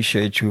to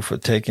appreciate you for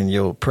taking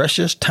your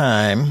precious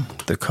time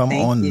to come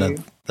on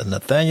the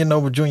Nathaniel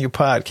Noble Jr.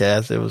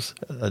 podcast. It was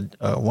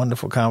a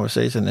wonderful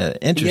conversation, an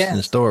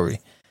interesting story.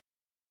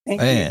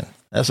 Thank you.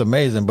 That's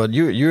amazing. But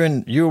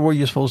you're where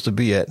you're supposed to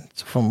be at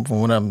from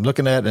what I'm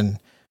looking at and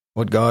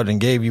what God and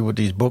gave you with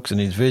these books and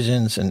these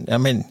visions. And I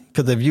mean,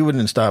 because if you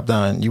wouldn't stop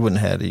down, you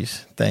wouldn't have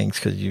these things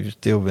because you've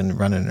still been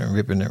running and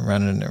ripping and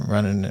running and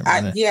running and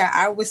running.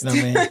 I was. You know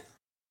what I mean?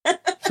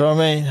 So, I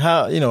mean,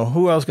 how,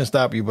 who else can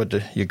stop you but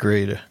your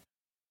creator?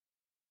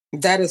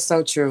 That is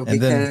so true. And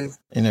because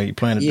then, you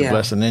planted the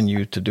blessing in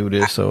you to do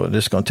this. So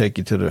this is going to take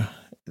you to the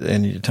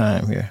end of your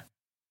time here.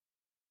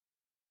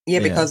 Yeah,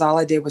 because all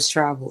I did was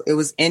travel. It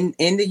was in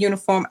the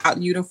uniform, out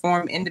in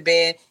uniform, in the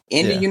bed,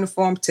 in the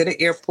uniform, to the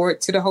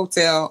airport, to the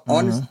hotel,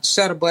 on the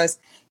shuttle bus.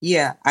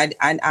 Yeah,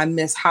 I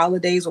miss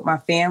holidays with my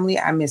family.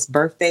 I miss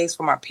birthdays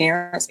for my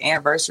parents,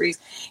 anniversaries.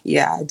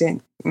 Yeah, I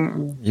didn't.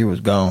 You was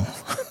gone.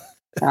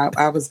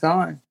 I was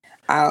gone.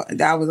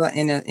 I was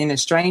in a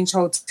strange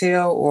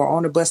hotel or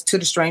on a bus to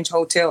the strange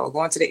hotel or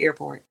going to the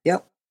airport.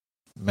 Yep.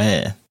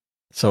 Man.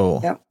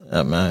 So,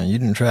 man, you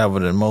didn't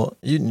travel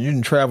you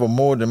didn't travel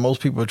more than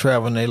most people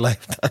travel in their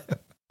lifetime.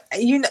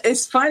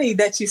 It's funny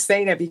that you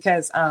say that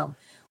because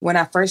when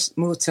I first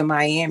moved to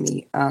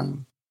Miami,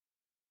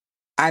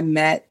 I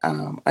met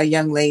a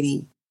young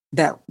lady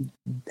that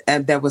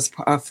was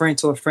a friend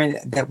to a friend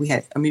that we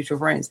had mutual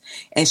friends,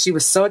 and she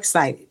was so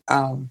excited.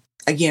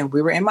 Again,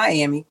 we were in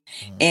Miami,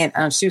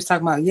 and she was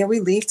talking about, we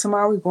leave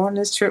tomorrow. We're going on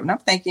this trip, and I'm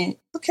thinking,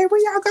 okay,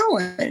 where y'all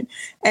going?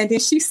 And then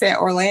she said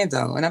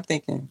Orlando, and I'm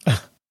thinking.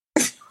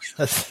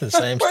 That's the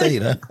same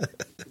state, huh?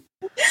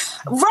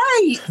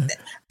 Right.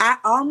 I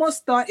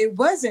almost thought it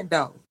wasn't,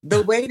 though.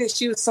 The way that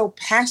she was so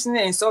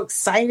passionate and so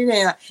excited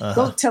and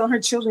go telling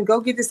her children, go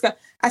get this guy.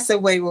 I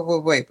said, wait.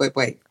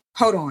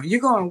 Hold on.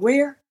 You're going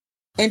where?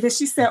 And then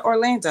she said,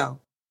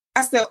 Orlando.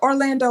 I said,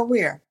 Orlando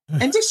where?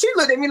 And then she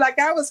looked at me like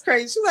I was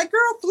crazy. She was like,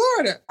 girl,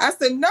 Florida. I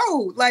said,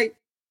 no. I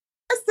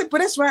said,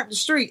 but it's right up the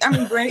street. I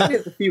mean, granted,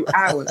 it's a few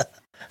hours.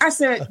 I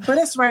said, but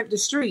it's right up the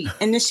street.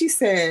 And then she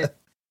said,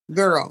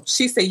 girl,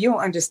 she said, you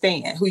don't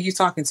understand who you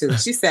talking to.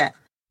 She said,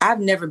 I've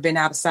never been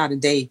outside of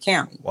Dade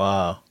County.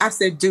 Wow. I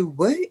said, do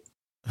what?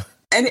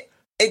 And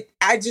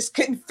I just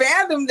couldn't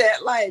fathom that.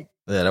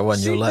 That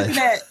wasn't your life.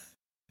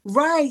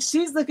 Right.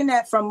 She's looking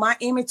at from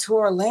Miami to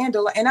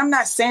Orlando. And I'm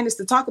not saying this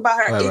to talk about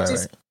her.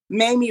 It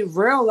made me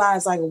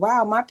realize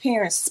wow, my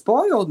parents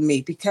spoiled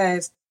me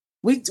because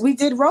we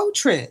did road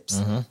trips.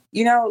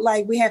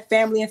 Mm-hmm. We had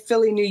family in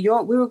Philly, New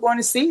York. We were going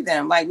to see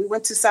them. We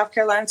went to South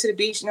Carolina to the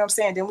beach, you know what I'm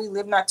saying? Then we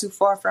lived not too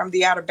far from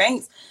the Outer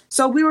Banks.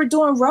 So we were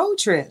doing road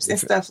trips and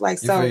stuff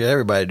so.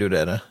 Everybody do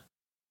that, huh?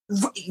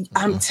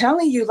 I'm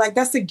telling you,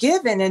 that's a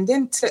given. And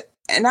then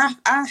And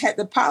I had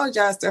to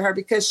apologize to her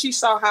because she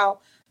saw how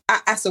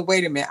I said,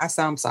 wait a minute. I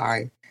said, I'm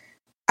sorry.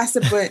 I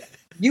said, but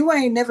you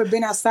ain't never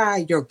been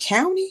outside your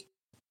county?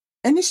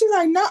 And then she's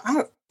like, no.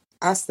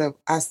 I said,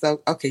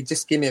 okay,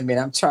 just give me a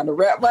minute. I'm trying to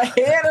wrap my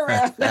head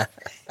around that.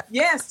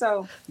 Yeah,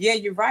 so, yeah,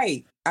 you're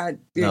right.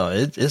 No,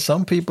 it's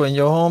some people in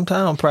your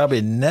hometown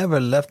probably never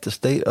left the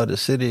state or the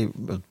city,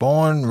 was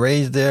born,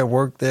 raised there,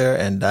 worked there,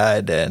 and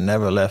died there, and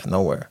never left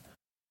nowhere.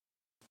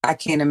 I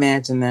can't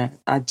imagine that.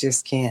 I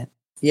just can't.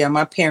 Yeah,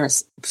 my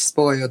parents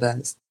spoiled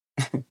us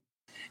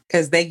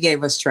because they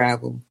gave us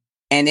travel.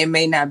 And it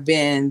may not have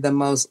been the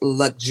most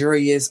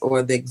luxurious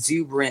or the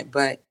exuberant,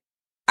 but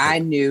I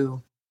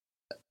knew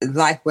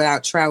life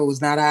without travel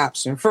was not an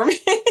option for me.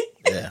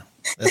 Yeah.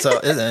 That's all,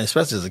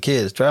 especially as a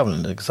kid, it's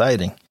traveling is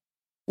exciting.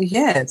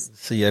 Yes.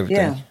 See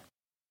everything. Yeah.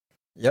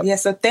 Yep. Yeah.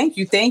 So thank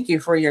you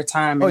for your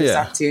time and this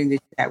opportunity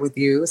to chat with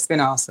you. It's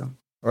been awesome.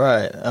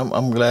 Right.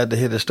 I'm glad to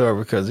hear the story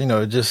because,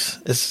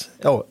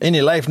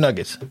 any life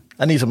nuggets.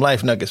 I need some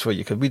life nuggets for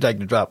you because we like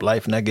to drop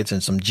life nuggets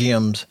and some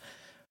gems,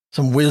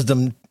 some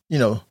wisdom,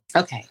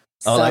 Okay.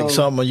 Like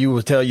something you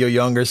would tell your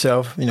younger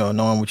self,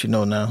 knowing what you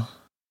know now.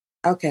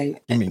 Okay.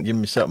 Give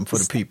me something for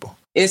the people.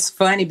 It's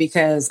funny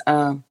because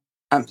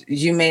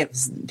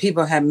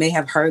people may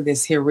have heard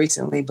this here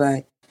recently,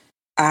 but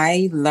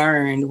I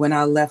learned when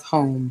I left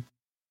home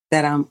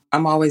that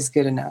I'm always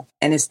good enough.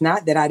 And it's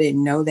not that I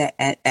didn't know that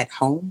at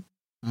home,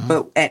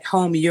 but at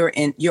home you're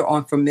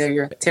on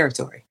familiar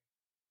territory.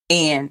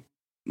 And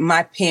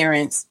my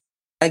parents,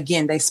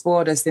 again, they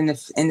spoiled us in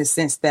the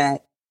sense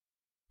that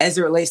as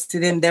it relates to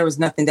them, there was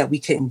nothing that we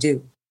couldn't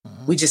do.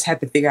 We just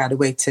had to figure out a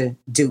way to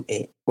do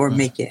it or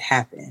make it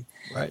happen.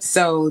 Right.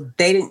 So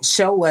they didn't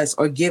show us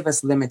or give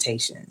us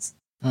limitations.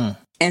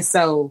 And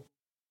so,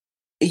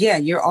 yeah,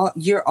 you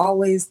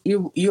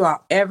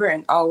are ever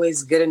and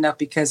always good enough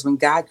because when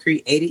God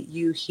created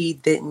you, he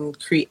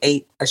didn't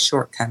create a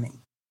shortcoming.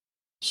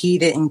 He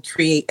didn't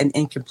create an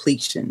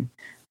incompletion.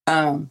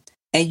 And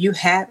you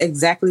have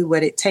exactly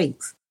what it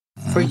takes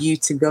for you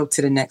to go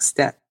to the next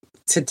step,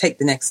 to take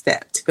the next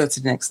step, to go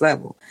to the next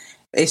level.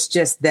 It's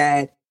just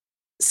that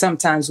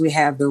sometimes we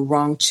have the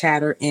wrong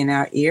chatter in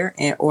our ear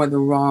or the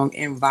wrong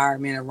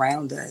environment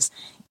around us.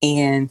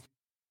 And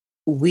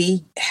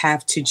we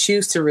have to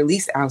choose to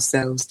release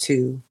ourselves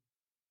to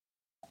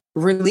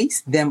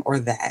release them or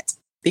that.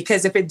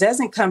 Because if it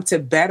doesn't come to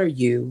better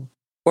you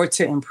or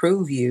to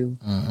improve you,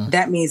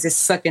 that means it's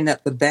sucking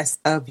up the best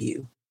of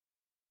you.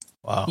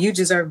 Wow. You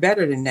deserve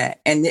better than that.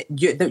 And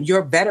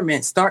your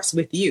betterment starts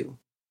with you.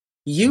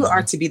 You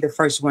are to be the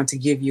first one to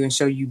give you and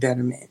show you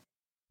betterment.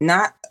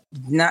 Not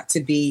to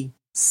be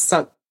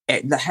sucked,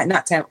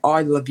 not to have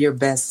all of your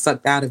best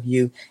sucked out of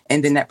you,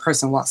 and then that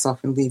person walks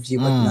off and leaves you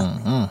with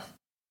nothing.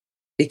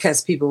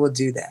 Because people will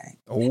do that.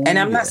 Oh, and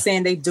I'm not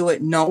saying they do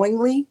it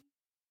knowingly,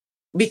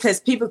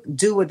 because people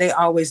do what they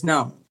always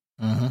know.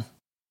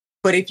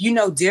 But if you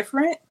know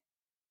different,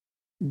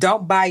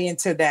 don't buy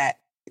into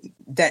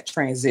that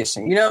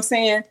transition. You know what I'm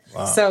saying?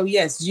 Wow. So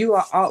yes, you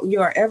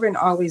are ever and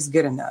always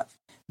good enough.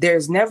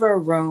 There's never a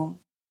room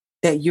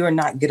that you're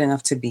not good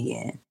enough to be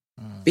in.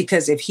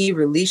 Because if he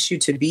released you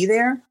to be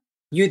there,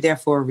 you're there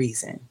for a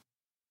reason.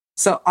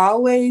 So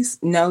always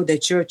know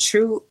that your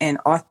true and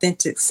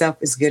authentic self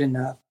is good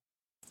enough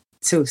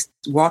to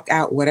walk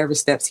out whatever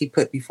steps he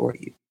put before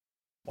you.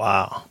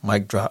 Wow.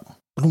 Mic drop.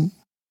 You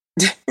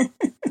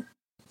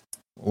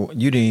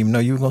didn't even know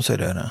you were going to say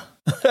that,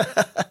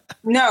 huh?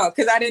 No,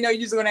 because I didn't know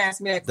you was going to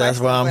ask me that question. That's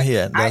why I'm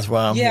here. That's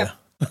why I'm here.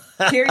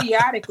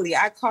 Periodically,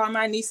 I call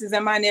my nieces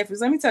and my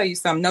nephews. Let me tell you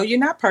something. No, you're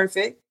not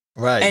perfect.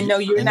 Right. And no,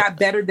 you're not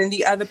better than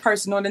the other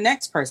person or the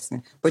next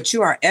person, but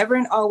you are ever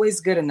and always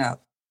good enough.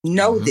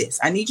 Know this.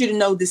 I need you to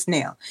know this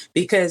now,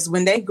 because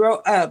when they grow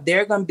up,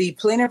 there are going to be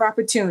plenty of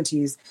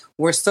opportunities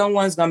where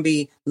someone's going to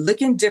be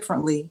looking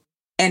differently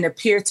and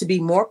appear to be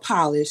more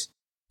polished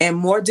and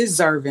more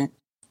deserving.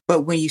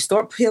 But when you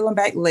start peeling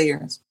back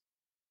layers,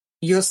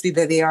 you'll see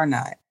that they are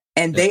not.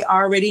 And they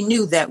already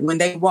knew that when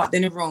they walked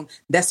in the room.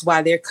 That's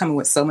why they're coming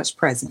with so much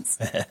presence.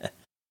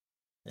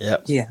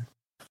 Yep. Yeah.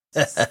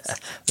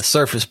 The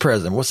surface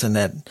present. What's in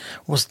that?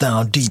 What's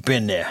down deep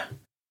in there?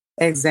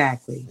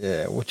 Exactly.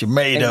 Yeah, what you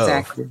made of.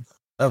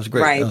 That was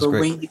great. Right. That was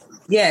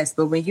great.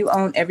 But when you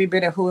own every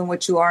bit of who and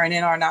what you are and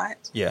are not,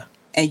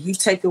 and you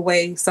take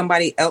away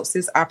somebody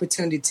else's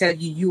opportunity to tell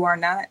you are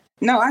not.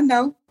 No, I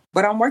know,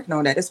 but I'm working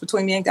on that. It's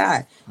between me and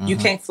God. You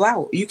can't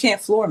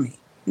floor me.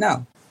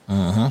 No.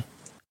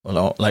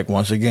 Well,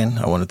 once again,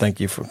 I want to thank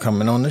you for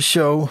coming on the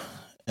show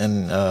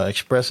and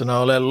expressing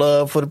all that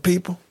love for the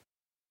people.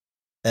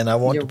 And I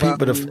want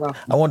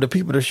the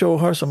people to show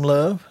her some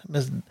love.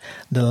 Miss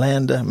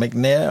Delanda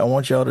McNair, I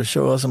want y'all to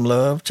show her some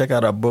love. Check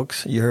out our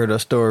books. You heard her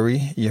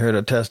story. You heard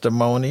her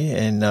testimony.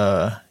 And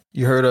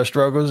you heard her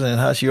struggles and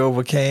how she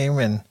overcame.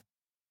 And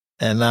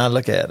now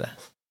look at her.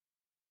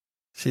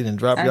 She done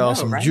dropped y'all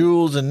some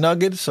jewels and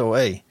nuggets. So,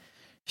 hey,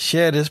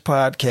 share this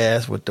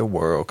podcast with the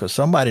world because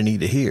somebody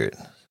need to hear it.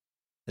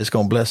 It's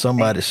going to bless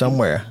somebody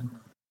somewhere.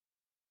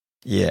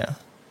 Yeah.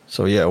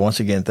 So, yeah, once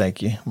again,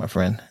 thank you, my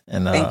friend.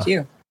 And thank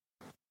you.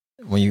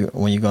 when you're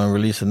going to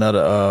release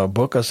another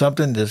book or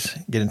something, just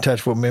get in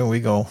touch with me and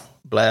we're going to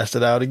blast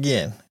it out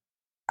again.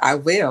 I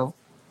will.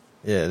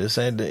 Yeah, this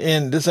ain't the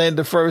end. This ain't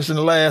the first and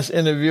last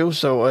interview.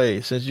 So,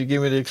 hey, since you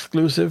give me the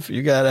exclusive,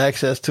 you got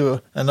access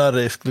to another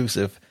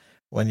exclusive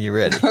when you're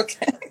ready.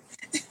 Okay.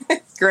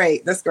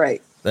 Great. That's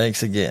great.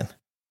 Thanks again.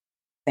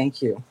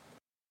 Thank you.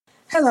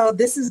 Hello,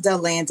 this is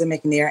Delanda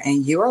McNair,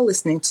 and you are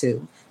listening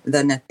to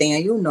the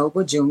Nathaniel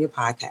Noble Jr.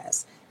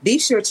 podcast. Be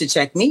sure to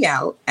check me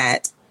out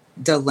at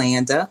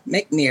Delanda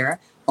McNair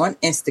on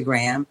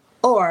Instagram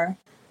or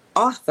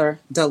author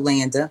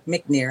Delanda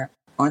McNair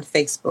on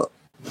Facebook.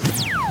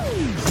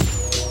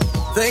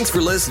 Thanks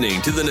for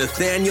listening to the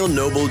Nathaniel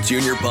Noble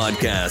Jr.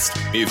 podcast.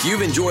 If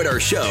you've enjoyed our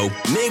show,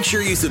 make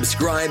sure you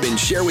subscribe and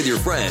share with your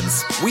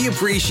friends. We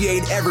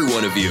appreciate every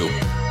one of you.